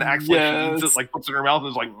fork, and then acts like she eats it, like puts it in her mouth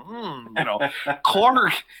and is like,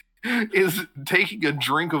 Clark is taking a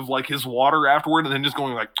drink of like his water afterward and then just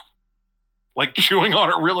going like chewing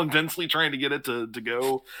on it real intensely, trying to get it to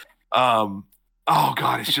go. Oh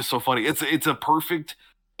God, it's just so funny. It's a perfect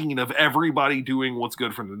scene of everybody doing what's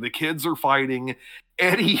good for them. The kids are fighting.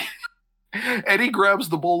 Eddie grabs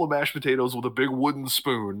the bowl of mashed potatoes with a big wooden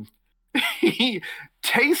spoon. He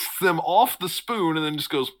tastes them off the spoon and then just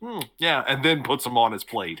goes, yeah, and then puts them on his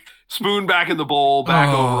plate. Spoon back in the bowl, back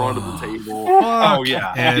over onto the table. Oh,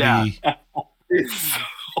 yeah. Eddie. Yeah. It's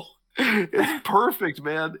perfect,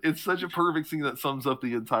 man. It's such a perfect scene that sums up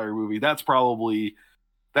the entire movie. That's probably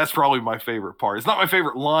my favorite part. It's not my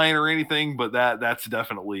favorite line or anything, but that's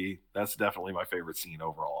definitely my favorite scene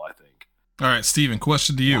overall, I think. All right, Steven,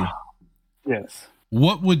 question to you. Yes.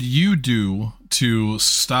 What would you do to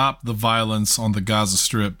stop the violence on the Gaza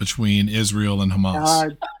Strip between Israel and Hamas?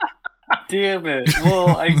 God damn it.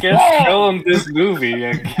 Well, I guess show him this movie,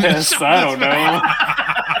 I guess. I don't know.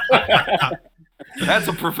 That's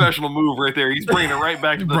a professional move right there. He's bringing it right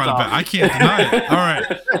back to the top. I can't deny it. All right.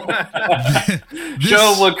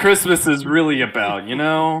 Show what Christmas is really about,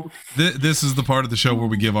 This is the part of the show where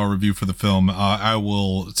we give our review for the film. I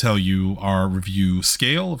will tell you our review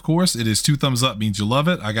scale, of course. It is 2 thumbs up means you love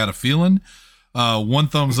it. I got a feeling. 1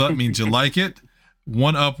 thumbs up means you like it.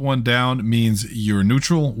 1 up, 1 down means you're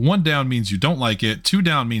neutral. 1 down means you don't like it. 2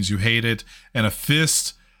 down means you hate it. And a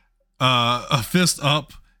fist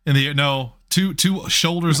up in the air. No, two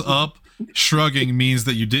shoulders up shrugging means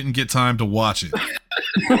that you didn't get time to watch it.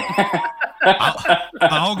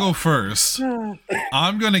 I'll go first.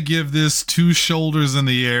 I'm going to give this 2 shoulders in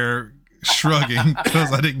the air shrugging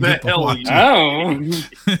because I didn't get to watch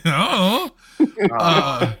it. Oh.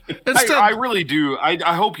 I really do.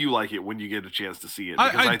 I hope you like it when you get a chance to see it.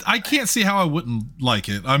 I can't see how I wouldn't like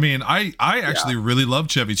it. I mean, I actually really love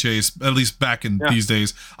Chevy Chase, at least back in these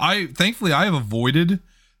days. Thankfully, I have avoided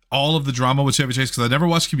all of the drama with Chevy Chase because I never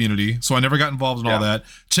watched Community, so I never got involved in all that.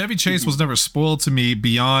 Chevy Chase was never spoiled to me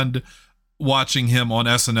beyond watching him on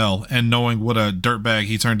SNL and knowing what a dirtbag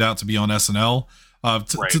he turned out to be on SNL,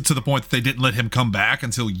 to the point that they didn't let him come back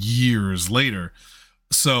until years later.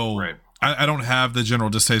 So I don't have the general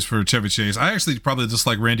distaste for Chevy Chase. I actually probably just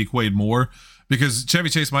like Randy Quaid more because Chevy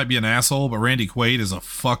Chase might be an asshole, but Randy Quaid is a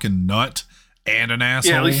fucking nut. and an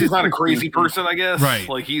asshole. Yeah, at least he's not a crazy person, I guess. Right.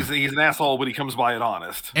 Like he's an asshole, but he comes by it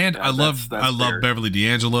honest. And I love fair. Beverly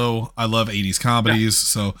D'Angelo. I love 80s comedies.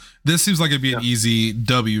 So this seems like it'd be an easy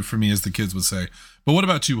W for me, as the kids would say. But what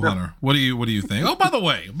about you, Hunter? What do you think? Oh, by the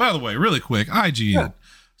way, really quick, IGN. Yeah.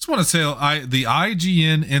 Just want to say the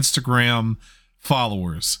IGN Instagram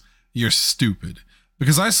followers, you're stupid.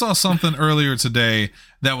 Because I saw something earlier today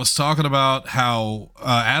that was talking about how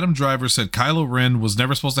Adam Driver said Kylo Ren was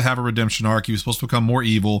never supposed to have a redemption arc. He was supposed to become more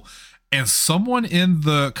evil. And someone in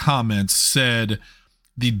the comments said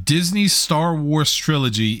the Disney Star Wars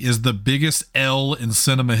trilogy is the biggest L in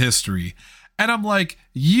cinema history. And I'm like,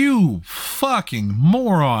 you fucking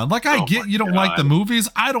moron. Like, I get you don't like the movies.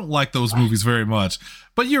 I don't like those movies very much.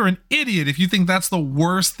 But you're an idiot if you think that's the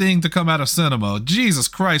worst thing to come out of cinema. Jesus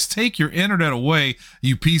Christ, take your internet away,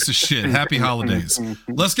 you piece of shit. Happy holidays.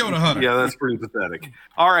 Let's go to Hunter. Yeah, that's pretty pathetic.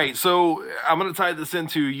 All right, so I'm going to tie this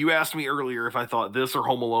into, you asked me earlier if I thought this or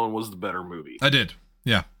Home Alone was the better movie. I did,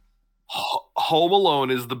 yeah. Home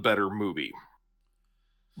Alone is the better movie.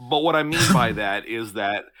 But what I mean by that is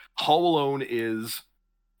that Home Alone is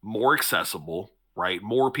more accessible, right?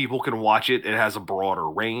 More people can watch it. It has a broader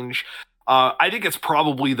range. I think it's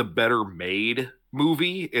probably the better made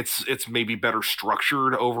movie. It's maybe better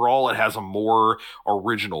structured overall. It has a more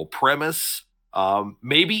original premise.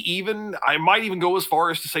 Maybe even, I might even go as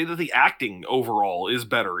far as to say that the acting overall is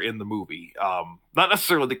better in the movie. Not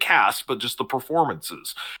necessarily the cast, but just the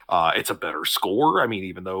performances. It's a better score. I mean,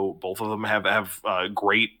 even though both of them have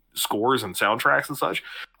great scores and soundtracks and such,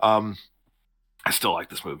 I still like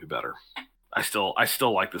this movie better. I still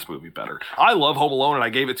like this movie better. I love Home Alone, and I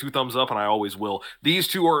gave it 2 thumbs up, and I always will. These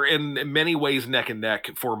two are in many ways neck and neck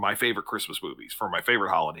for my favorite Christmas movies, for my favorite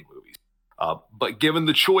holiday movies. But given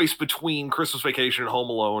the choice between Christmas Vacation and Home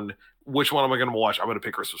Alone, which one am I going to watch? I'm going to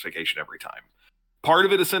pick Christmas Vacation every time. Part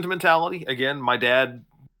of it is sentimentality. Again, my dad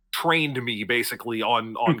trained me basically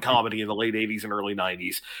on comedy in the late 80s and early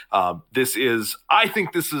 90s. I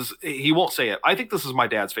think this is, he won't say it, I think this is my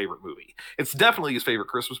dad's favorite movie. It's definitely his favorite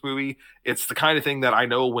Christmas movie. It's the kind of thing that I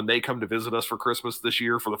know when they come to visit us for Christmas this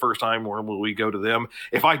year for the first time, or when we go to them,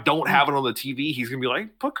 if I don't have it on the TV, he's gonna be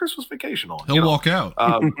like, put Christmas Vacation on. He'll walk out.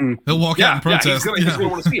 He'll walk out and protest. He's gonna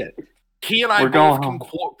want to see it. He and I both can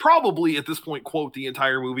probably at this point quote the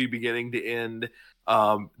entire movie beginning to end.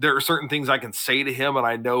 There are certain things I can say to him, and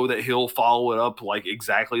I know that he'll follow it up like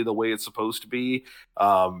exactly the way it's supposed to be.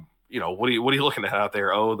 What are you looking at out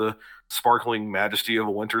there? Oh, the sparkling majesty of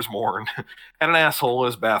a winter's morn, and an asshole in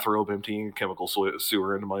his bathrobe emptying a chemical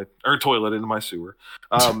sewer into my toilet into my sewer.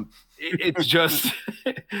 It's just,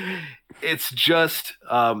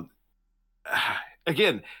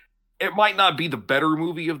 again. It might not be the better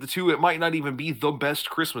movie of the two. It might not even be the best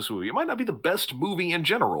Christmas movie. It might not be the best movie in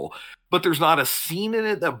general, but there's not a scene in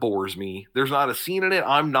it that bores me. There's not a scene in it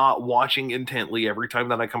I'm not watching intently every time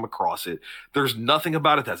that I come across it. There's nothing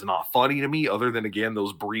about it that's not funny to me other than, again,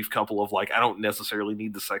 those brief couple of like, I don't necessarily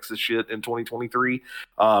need the sexist shit in 2023.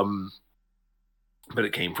 But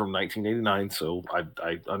it came from 1989, so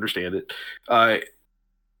I understand it.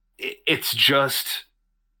 It's just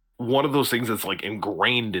one of those things that's like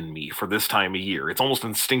ingrained in me for this time of year. It's almost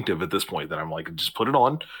instinctive at this point that I'm like, just put it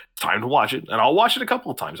on. It's time to watch it. And I'll watch it a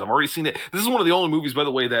couple of times. I've already seen it. This is one of the only movies, by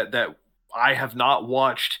the way, that I have not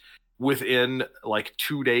watched within like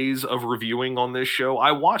 2 days of reviewing on this show.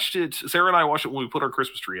 I watched it. Sarah and I watched it when we put our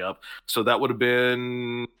Christmas tree up. So that would have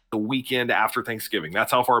been the weekend after Thanksgiving.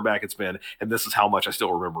 That's how far back it's been. And this is how much I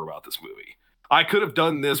still remember about this movie. I could have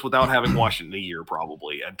done this without having watched it in a year,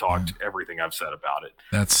 probably, and talked everything I've said about it.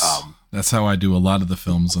 That's how I do a lot of the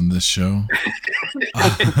films on this show.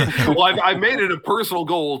 Well, I made it a personal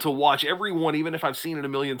goal to watch every one, even if I've seen it a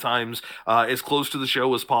million times, as close to the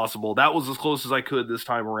show as possible. That was as close as I could this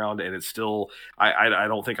time around, and it's still. I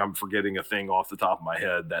don't think I'm forgetting a thing off the top of my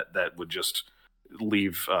head that would just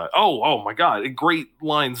leave. Oh my God! Great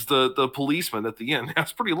lines. The policeman at the end.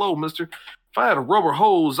 That's pretty low, mister. If I had a rubber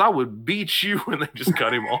hose, I would beat you, and they just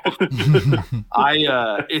cut him off.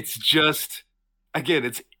 It's just, again,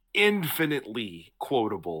 it's infinitely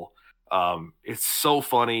quotable. It's so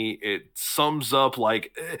funny. It sums up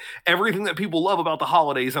like everything that people love about the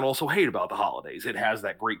holidays and also hate about the holidays. It has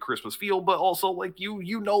that great Christmas feel, but also like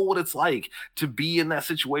you know what it's like to be in that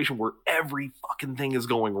situation where every fucking thing is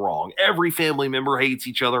going wrong. Every family member hates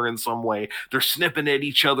each other in some way. They're snipping at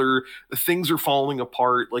each other. Things are falling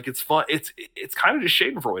apart. Like it's fun. It's kind of just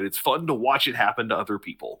Schadenfreude. It's fun to watch it happen to other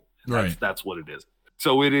people. That's what it is.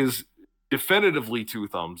 So it is definitively 2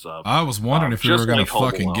 thumbs up. I was wondering if you were going to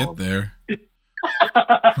fucking get there.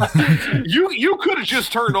 You could have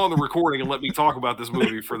just turned on the recording and let me talk about this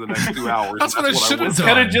movie for the next 2 hours. That's what I should have done.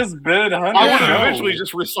 Could have just been Hunter. I would have show. eventually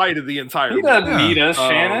just recited the entire He movie. doesn't need us,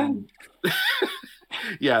 Shannon.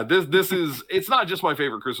 Yeah, this is, it's not just my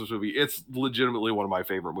favorite Christmas movie, it's legitimately one of my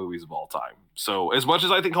favorite movies of all time. So as much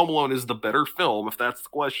as I think Home Alone is the better film, if that's the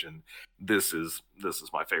question, this is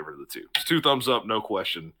my favorite of the two. It's 2 thumbs up, no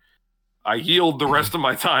question. I yield the rest of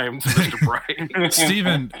my time to Mr. Bright.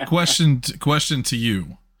 Steven, question to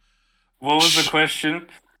you. What was the question?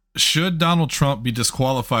 Should Donald Trump be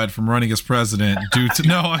disqualified from running as president due to...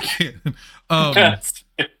 No, I can't.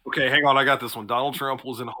 Okay, hang on. I got this one. Donald Trump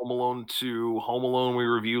was in Home Alone 2. Home Alone we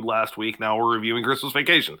reviewed last week. Now we're reviewing Christmas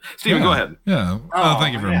Vacation. Steven, go ahead. Yeah.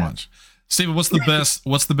 Thank you very much. Steven, what's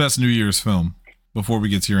the best New Year's film before we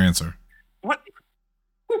get to your answer? What?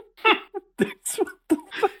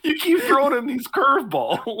 You keep throwing in these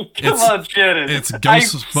curveballs. Come on, Shannon. It's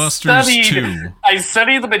Ghostbusters 2. I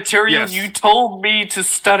studied the material you told me to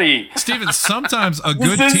study. Steven, sometimes a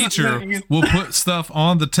good teacher will put stuff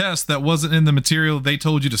on the test that wasn't in the material they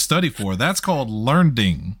told you to study for. That's called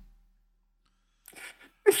learning.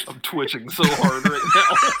 I'm twitching so hard right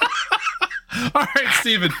now. All right,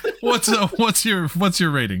 Steven, what's your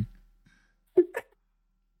rating?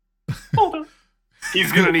 Hold on.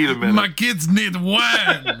 He's gonna need a minute. My kids need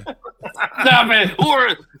wine. Stop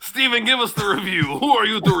it. Steven, give us the review. Who are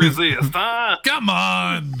you to resist, huh? Come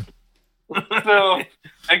on. So,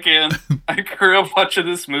 again, I grew up watching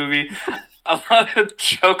this movie. A lot of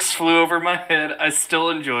jokes flew over my head. I still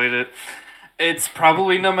enjoyed it. It's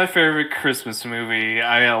probably not my favorite Christmas movie.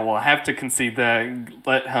 I will have to concede that.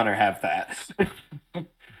 Let Hunter have that.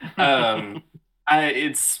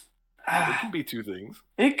 It can be 2 things.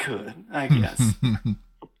 It could, I guess.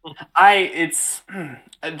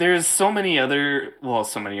 There's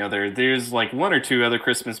there's like 1 or 2 other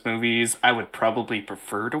Christmas movies I would probably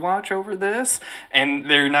prefer to watch over this, and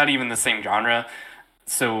they're not even the same genre.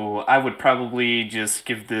 So I would probably just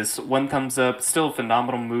give this 1 thumbs up. Still a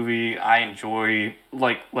phenomenal movie. I enjoy,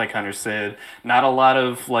 like Hunter said, not a lot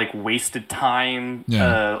of like wasted time.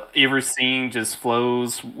 Yeah. Every scene just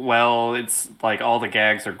flows well. It's like all the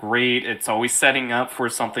gags are great. It's always setting up for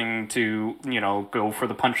something to, go for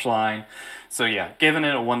the punchline. So yeah, giving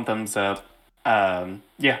it a 1 thumbs up.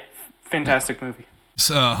 Fantastic movie.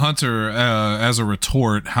 Hunter, as a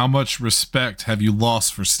retort, how much respect have you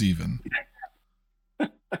lost for Steven?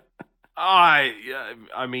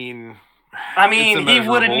 I mean, he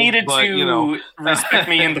would have needed to respect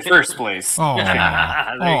me in the first place. Oh, there you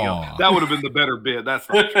go. That would have been the better bit. That's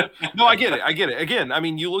not true. No, I get it. Again, I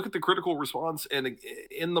mean, you look at the critical response, and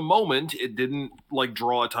in the moment, it didn't like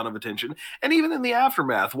draw a ton of attention. And even in the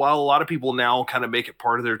aftermath, while a lot of people now kind of make it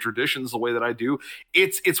part of their traditions the way that I do,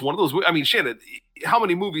 it's one of those. I mean, Shannon, how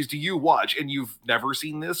many movies do you watch and you've never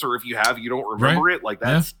seen this, or if you have, you don't remember it? Like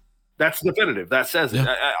that's. Yeah. That's definitive. That says it.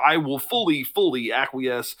 I will fully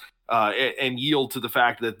acquiesce and yield to the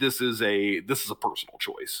fact that this is a personal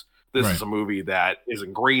choice. This is a movie that is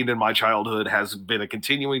ingrained in my childhood, has been a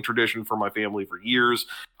continuing tradition for my family for years.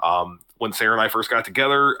 When Sarah and I first got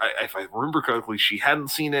together, if I remember correctly, she hadn't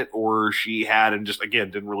seen it, or she had and just, again,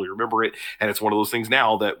 didn't really remember it. And it's one of those things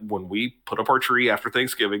now that when we put up our tree after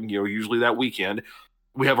Thanksgiving, usually that weekend,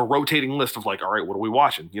 we have a rotating list of like, all right, what are we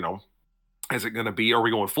watching? Is it going to be, are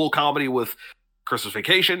we going full comedy with Christmas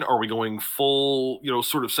Vacation? Are we going full,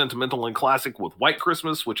 sort of sentimental and classic with White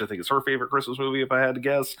Christmas, which I think is her favorite Christmas movie, if I had to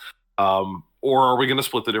guess? Or are we going to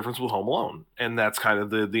split the difference with Home Alone? And that's kind of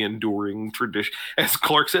the enduring tradition, as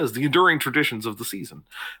Clark says, the enduring traditions of the season.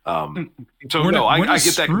 I get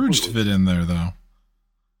that. Scrooge fit in there, though?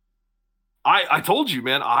 I told you,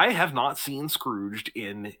 man, I have not seen Scrooged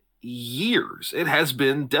in years. It has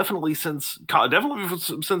been definitely since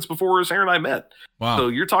before Sarah and I met. Wow. So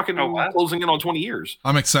you're talking closing in on 20 years.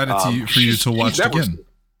 I'm excited for you to watch it again.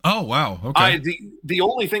 Oh, wow. Okay. The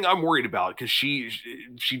only thing I'm worried about, because she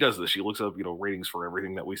does this, she looks up, ratings for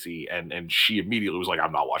everything that we see, and she immediately was like,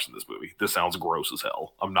 I'm not watching this movie. This sounds gross as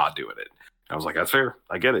hell. I'm not doing it. I was like, that's fair.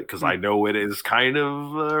 I get it, because I know it is kind of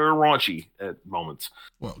raunchy at moments.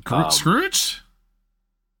 Well, Scrooge?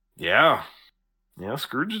 Yeah. Yeah,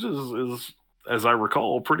 Scrooge is, as I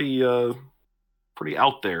recall, pretty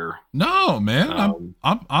out there. No, man,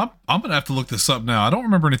 I'm gonna have to look this up now. I don't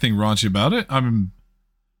remember anything raunchy about it.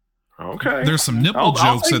 Okay. There's some nipple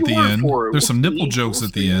jokes at the end. There's some nipple jokes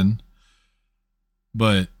at the end,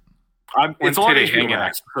 but it's on HBO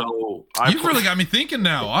Max. So you've really got me thinking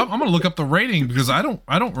now. I'm gonna look up the rating because I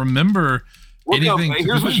don't remember.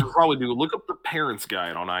 Here's what you should probably do. Look up the Parents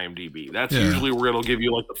Guide on IMDb. That's usually where it'll give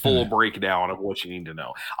you like the full breakdown of what you need to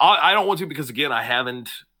know. I don't want to, because again, I haven't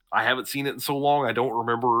I haven't seen it in so long. I don't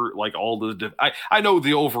remember like all the. I know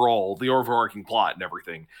the overarching plot and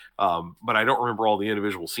everything, but I don't remember all the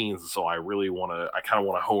individual scenes. And so I really kind of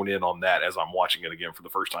want to hone in on that as I'm watching it again for the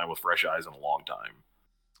first time with fresh eyes in a long time.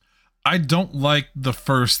 I don't like the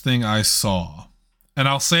first thing I saw. And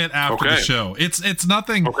I'll say it after the show. It's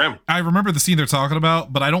nothing. Okay. I remember the scene they're talking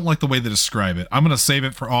about, but I don't like the way they describe it. I'm going to save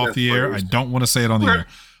it for off the air. I don't want to say it on the air.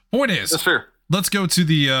 Point is, that's fair. Let's go to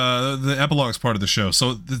the epilogues part of the show.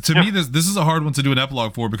 So to me, this is a hard one to do an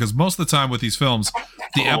epilogue for, because most of the time with these films,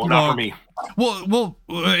 the epilogue. Not for me. Well,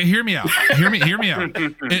 hear me out. Hear me out.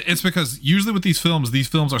 It's because usually with these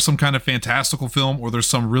films are some kind of fantastical film, or there's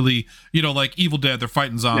some really, like Evil Dead, they're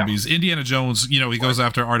fighting zombies. Yeah. Indiana Jones, he goes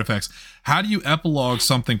after artifacts. How do you epilogue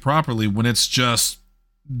something properly when it's just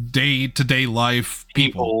day-to-day life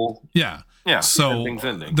people? Yeah. Yeah, so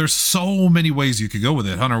there's so many ways you could go with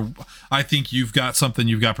it. Hunter, I think you've got something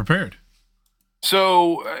you've got prepared.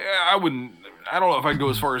 So I don't know if I can go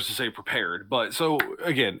as far as to say prepared, but so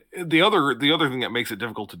again, the other thing that makes it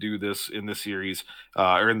difficult to do this in this series,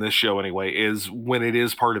 or in this show anyway, is when it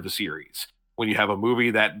is part of a series. When you have a movie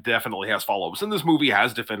that definitely has follow-ups, and this movie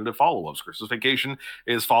has definitive follow-ups. Christmas Vacation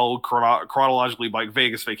is followed chronologically by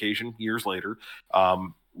Vegas Vacation years later.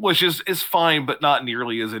 Which is fine, but not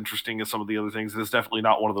nearly as interesting as some of the other things. It's definitely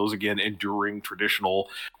not one of those, again, enduring, traditional,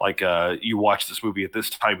 like you watch this movie at this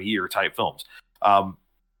time of year type films.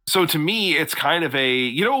 So to me, it's kind of a,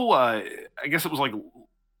 I guess it was like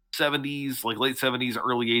 70s, like late 70s,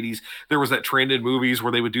 early 80s. There was that trend in movies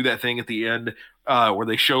where they would do that thing at the end where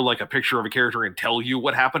they show like a picture of a character and tell you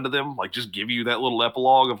what happened to them, like just give you that little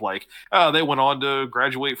epilogue of like, they went on to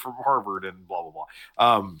graduate from Harvard and blah, blah,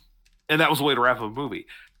 blah. And that was the way to wrap up a movie.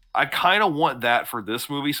 I kind of want that for this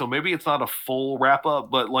movie, so maybe it's not a full wrap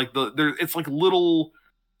up, but like it's like little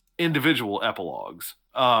individual epilogues.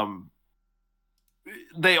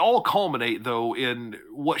 They all culminate though in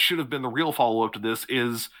what should have been the real follow up to this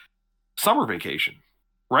is Summer Vacation,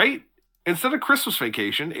 right? Instead of Christmas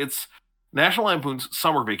Vacation, it's National Lampoon's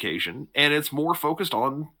Summer Vacation, and it's more focused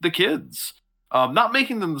on the kids. Not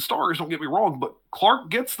making them the stars, don't get me wrong, but Clark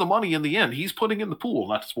gets the money in the end. He's putting in the pool,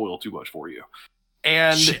 not to spoil too much for you.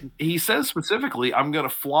 And he says specifically, I'm going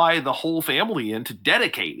to fly the whole family in to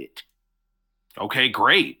dedicate it. Okay,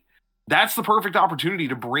 great. That's the perfect opportunity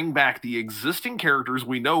to bring back the existing characters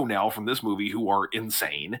we know now from this movie who are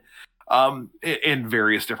insane. In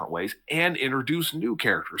various different ways, and introduce new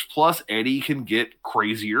characters. Plus, Eddie can get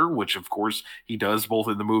crazier, which of course he does both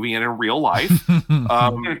in the movie and in real life.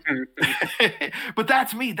 But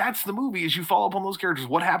that's me. That's the movie. As you follow up on those characters,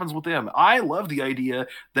 what happens with them? I love the idea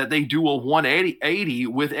that they do a 180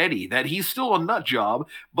 with Eddie, that he's still a nut job,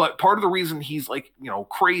 but part of the reason he's like,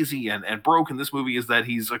 crazy and broke in this movie is that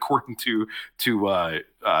he's, according to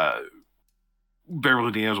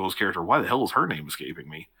Beverly D'Angelo's character, why the hell is her name escaping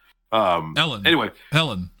me? Ellen. Anyway,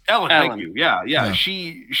 Ellen. Thank you. Yeah.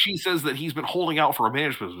 She says that he's been holding out for a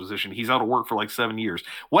management position. He's out of work for like 7 years.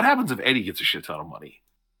 What happens if Eddie gets a shit ton of money?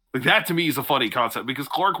 Like, that to me is a funny concept, because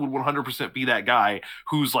Clark would 100% be that guy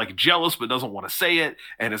who's like jealous but doesn't want to say it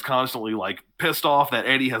and is constantly like pissed off that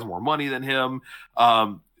Eddie has more money than him.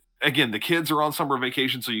 Again, the kids are on summer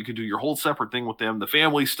vacation, so you could do your whole separate thing with them. The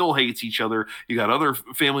family still hates each other. You got other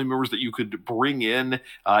family members that you could bring in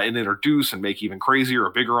and introduce and make even crazier,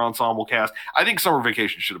 a bigger ensemble cast. I think Summer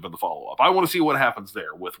Vacation should have been the follow-up. I want to see what happens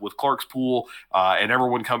there with Clark's pool and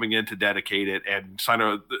everyone coming in to dedicate it, and kind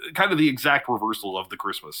of the exact reversal of the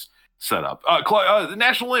Christmas setup.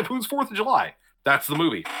 National Lampoon's 4th of July. That's the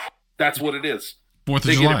movie. That's what it is. 4th of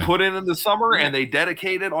July. They get it put in the summer, and they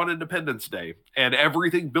dedicate it on Independence Day, and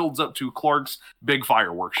everything builds up to Clark's big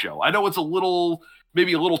fireworks show. I know it's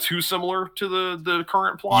maybe a little too similar to the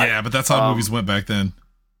current plot. Yeah, but that's how movies went back then.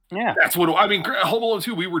 Yeah, that's what I mean. Home Alone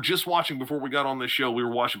 2, we were just watching before we got on this show. We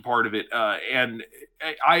were watching part of it, and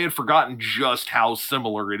I had forgotten just how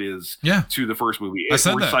similar it is to the first movie. It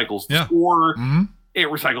recycles the score. Mm-hmm. It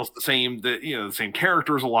recycles the same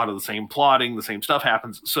characters, a lot of the same plotting, the same stuff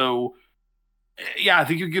happens. So, yeah, I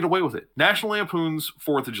think you get away with it. National Lampoon's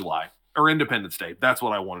 4th of July or Independence Day. That's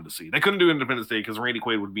what I wanted to see. They couldn't do Independence Day because Randy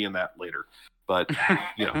Quaid would be in that later. But,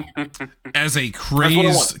 as a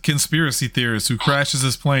crazed conspiracy theorist who crashes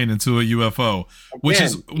his plane into a UFO, which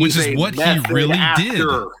is what he really did.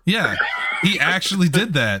 Yeah, he actually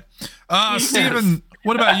did that. Steven,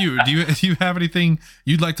 what about you? Do you have anything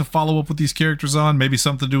you'd like to follow up with these characters on? Maybe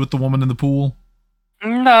something to do with the woman in the pool?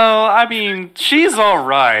 No, I mean, she's all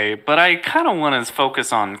right, but I kind of want to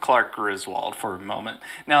focus on Clark Griswold for a moment.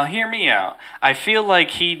 Now, hear me out. I feel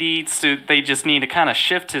like they just need to kind of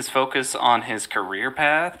shift his focus on his career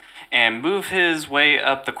path and move his way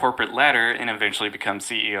up the corporate ladder and eventually become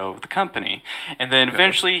CEO of the company. And then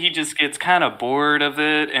eventually he just gets kind of bored of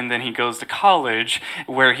it, and then he goes to college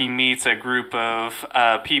where he meets a group of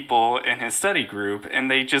people in his study group, and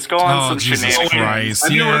they just go on some Jesus shenanigans.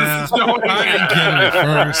 Christ. Yeah, I didn't get it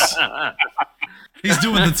at first. He's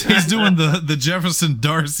doing the Jefferson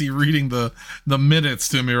Darcy reading the minutes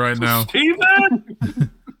to me right now.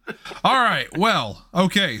 Steven! All right. Well,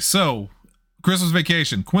 okay. So, Christmas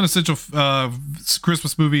Vacation, quintessential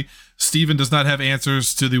Christmas movie. Steven does not have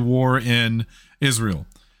answers to the war in Israel.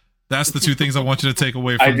 That's the two things I want you to take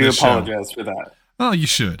away from this show. I do apologize for that. Oh, you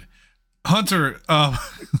should. Hunter,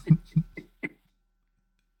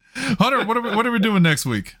 Hunter, what are we doing next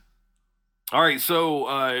week? All right,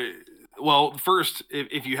 so well, first,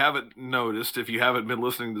 if you haven't noticed, if you haven't been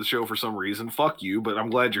listening to the show for some reason, fuck you, but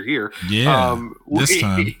I'm glad you're here. Yeah, this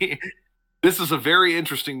time. This is a very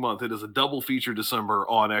interesting month. It is a double feature December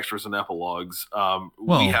on Extras and Epilogues.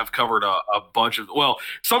 We have covered a bunch of, well,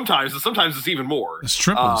 sometimes it's even more. It's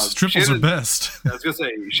triples. Triples Shannon, are best. I was going to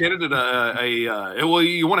say, Shannon did well,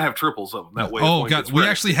 you want to have triples of them. That way. Oh, God, we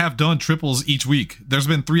actually have done triples each week. There's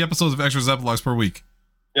been 3 episodes of Extras and Epilogues per week.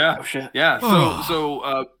 Yeah. Oh, shit. Yeah.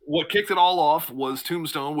 So what kicked it all off was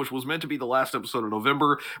Tombstone, which was meant to be the last episode of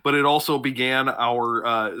November, but it also began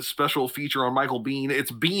our special feature on Michael Biehn.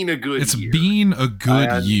 It's been a good year. It's been a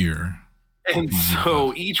good year. And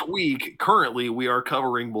so each week, currently, we are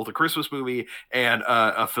covering both a Christmas movie and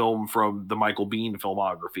a film from the Michael Biehn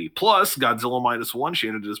filmography. Plus, Godzilla -1.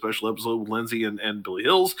 Shannon did a special episode with Lindsay and Billy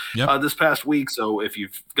Hills this past week. So if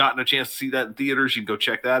you've gotten a chance to see that in theaters, you can go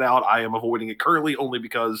check that out. I am avoiding it currently only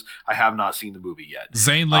because I have not seen the movie yet.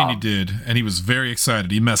 Zane Laney did, and he was very excited.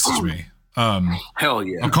 He messaged me. Hell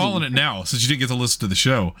yeah. I'm calling it now since you didn't get to listen to the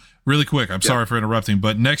show. Really quick, I'm sorry for interrupting,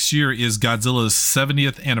 but next year is Godzilla's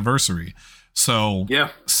 70th anniversary. So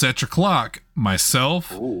set your clock.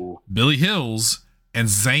 Myself, Billy Hills, and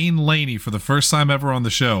Zane Laney for the first time ever on the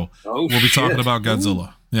show. We'll be talking about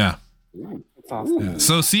Godzilla. Yeah. That's awesome. Yeah.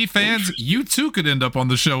 So, see, fans, you too could end up on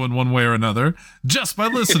the show in one way or another just by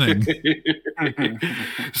listening.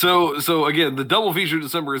 So again, the double feature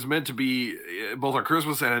December is meant to be both our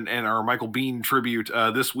Christmas and our Michael Biehn tribute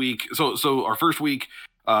this week. So our first week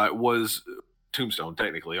was Tombstone.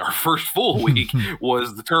 Technically, our first full week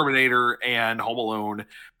was The Terminator and Home Alone.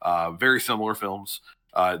 Very similar films.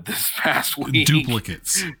 This past week,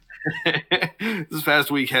 duplicates. This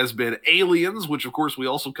past week has been Aliens, which of course we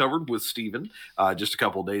also covered with Steven just a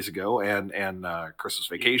couple of days ago, and Christmas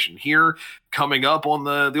Vacation. Here coming up on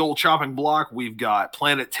the old chopping block, we've got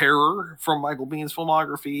Planet Terror from Michael Biehn's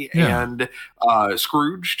filmography and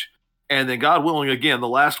Scrooged. And then, God willing, again, the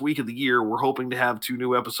last week of the year, we're hoping to have 2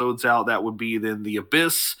 new episodes out. That would be then The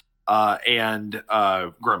Abyss and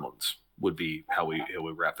Gremlins would be how we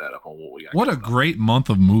wrap that up on what we got. What a great month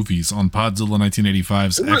of movies on Podzilla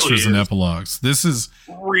 1985's Extras and Epilogues. This is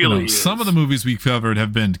really some of the movies we covered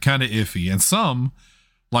have been kind of iffy, and some,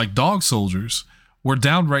 like Dog Soldiers, were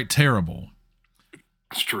downright terrible.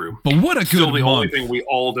 It's true. But what a good month. The only thing we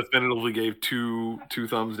all definitively gave two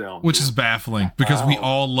thumbs down. Which is baffling because we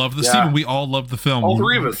all love the Steven, we all love the film. All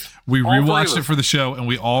 3 of us. We rewatched it for the show and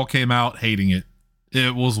we all came out hating it.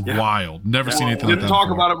 It was wild. Never seen anything like that. Didn't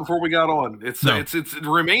talk about it before we got on. It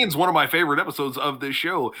remains one of my favorite episodes of this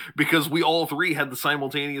show because we all 3 had the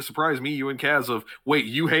simultaneous surprise, me, you, and Kaz, of, wait,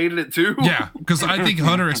 you hated it too? Yeah, because I think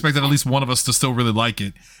Hunter expected at least one of us to still really like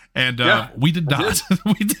it. And we did not.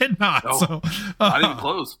 We did not. No, so not even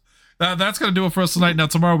close. That's going to do it for us tonight. Now,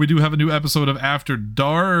 tomorrow we do have a new episode of After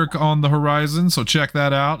Dark on the horizon, so check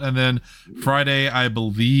that out. And then Friday, I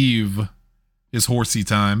believe, is Horsey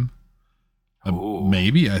time.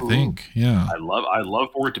 Maybe, I think. Yeah. I love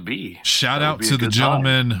for it to be. Shout out to the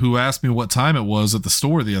gentleman who asked me what time it was at the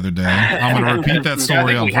store the other day. I'm going to repeat that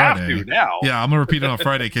story on Friday. Yeah, I'm going to repeat it on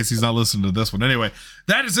Friday in case he's not listening to this one. Anyway,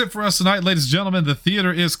 that is it for us tonight, ladies and gentlemen. The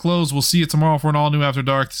theater is closed. We'll see you tomorrow for an all new After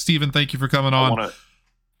Dark. Steven, thank you for coming on.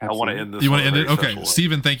 I want to end this. You want to end it? Okay.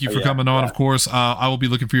 Steven, thank you for coming on, of course. I will be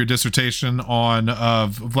looking for your dissertation on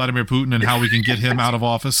Vladimir Putin and how we can get him out of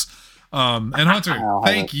office. And Hunter,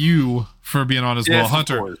 thank you for being on as well.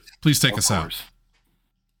 Hunter, please take us out.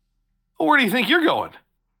 Well, where do you think you're going?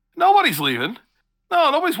 Nobody's leaving.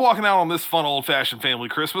 No, nobody's walking out on this fun old-fashioned family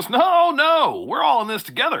Christmas. No, we're all in this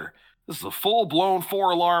together. This is a full-blown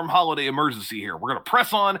 4-alarm holiday emergency here. We're going to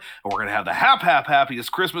press on, and we're going to have the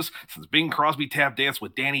happiest Christmas since Bing Crosby tap danced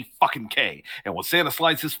with Danny fucking Kaye. And when Santa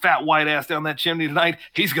slides his fat white ass down that chimney tonight,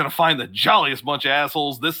 he's going to find the jolliest bunch of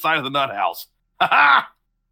assholes this side of the nut house. Ha ha!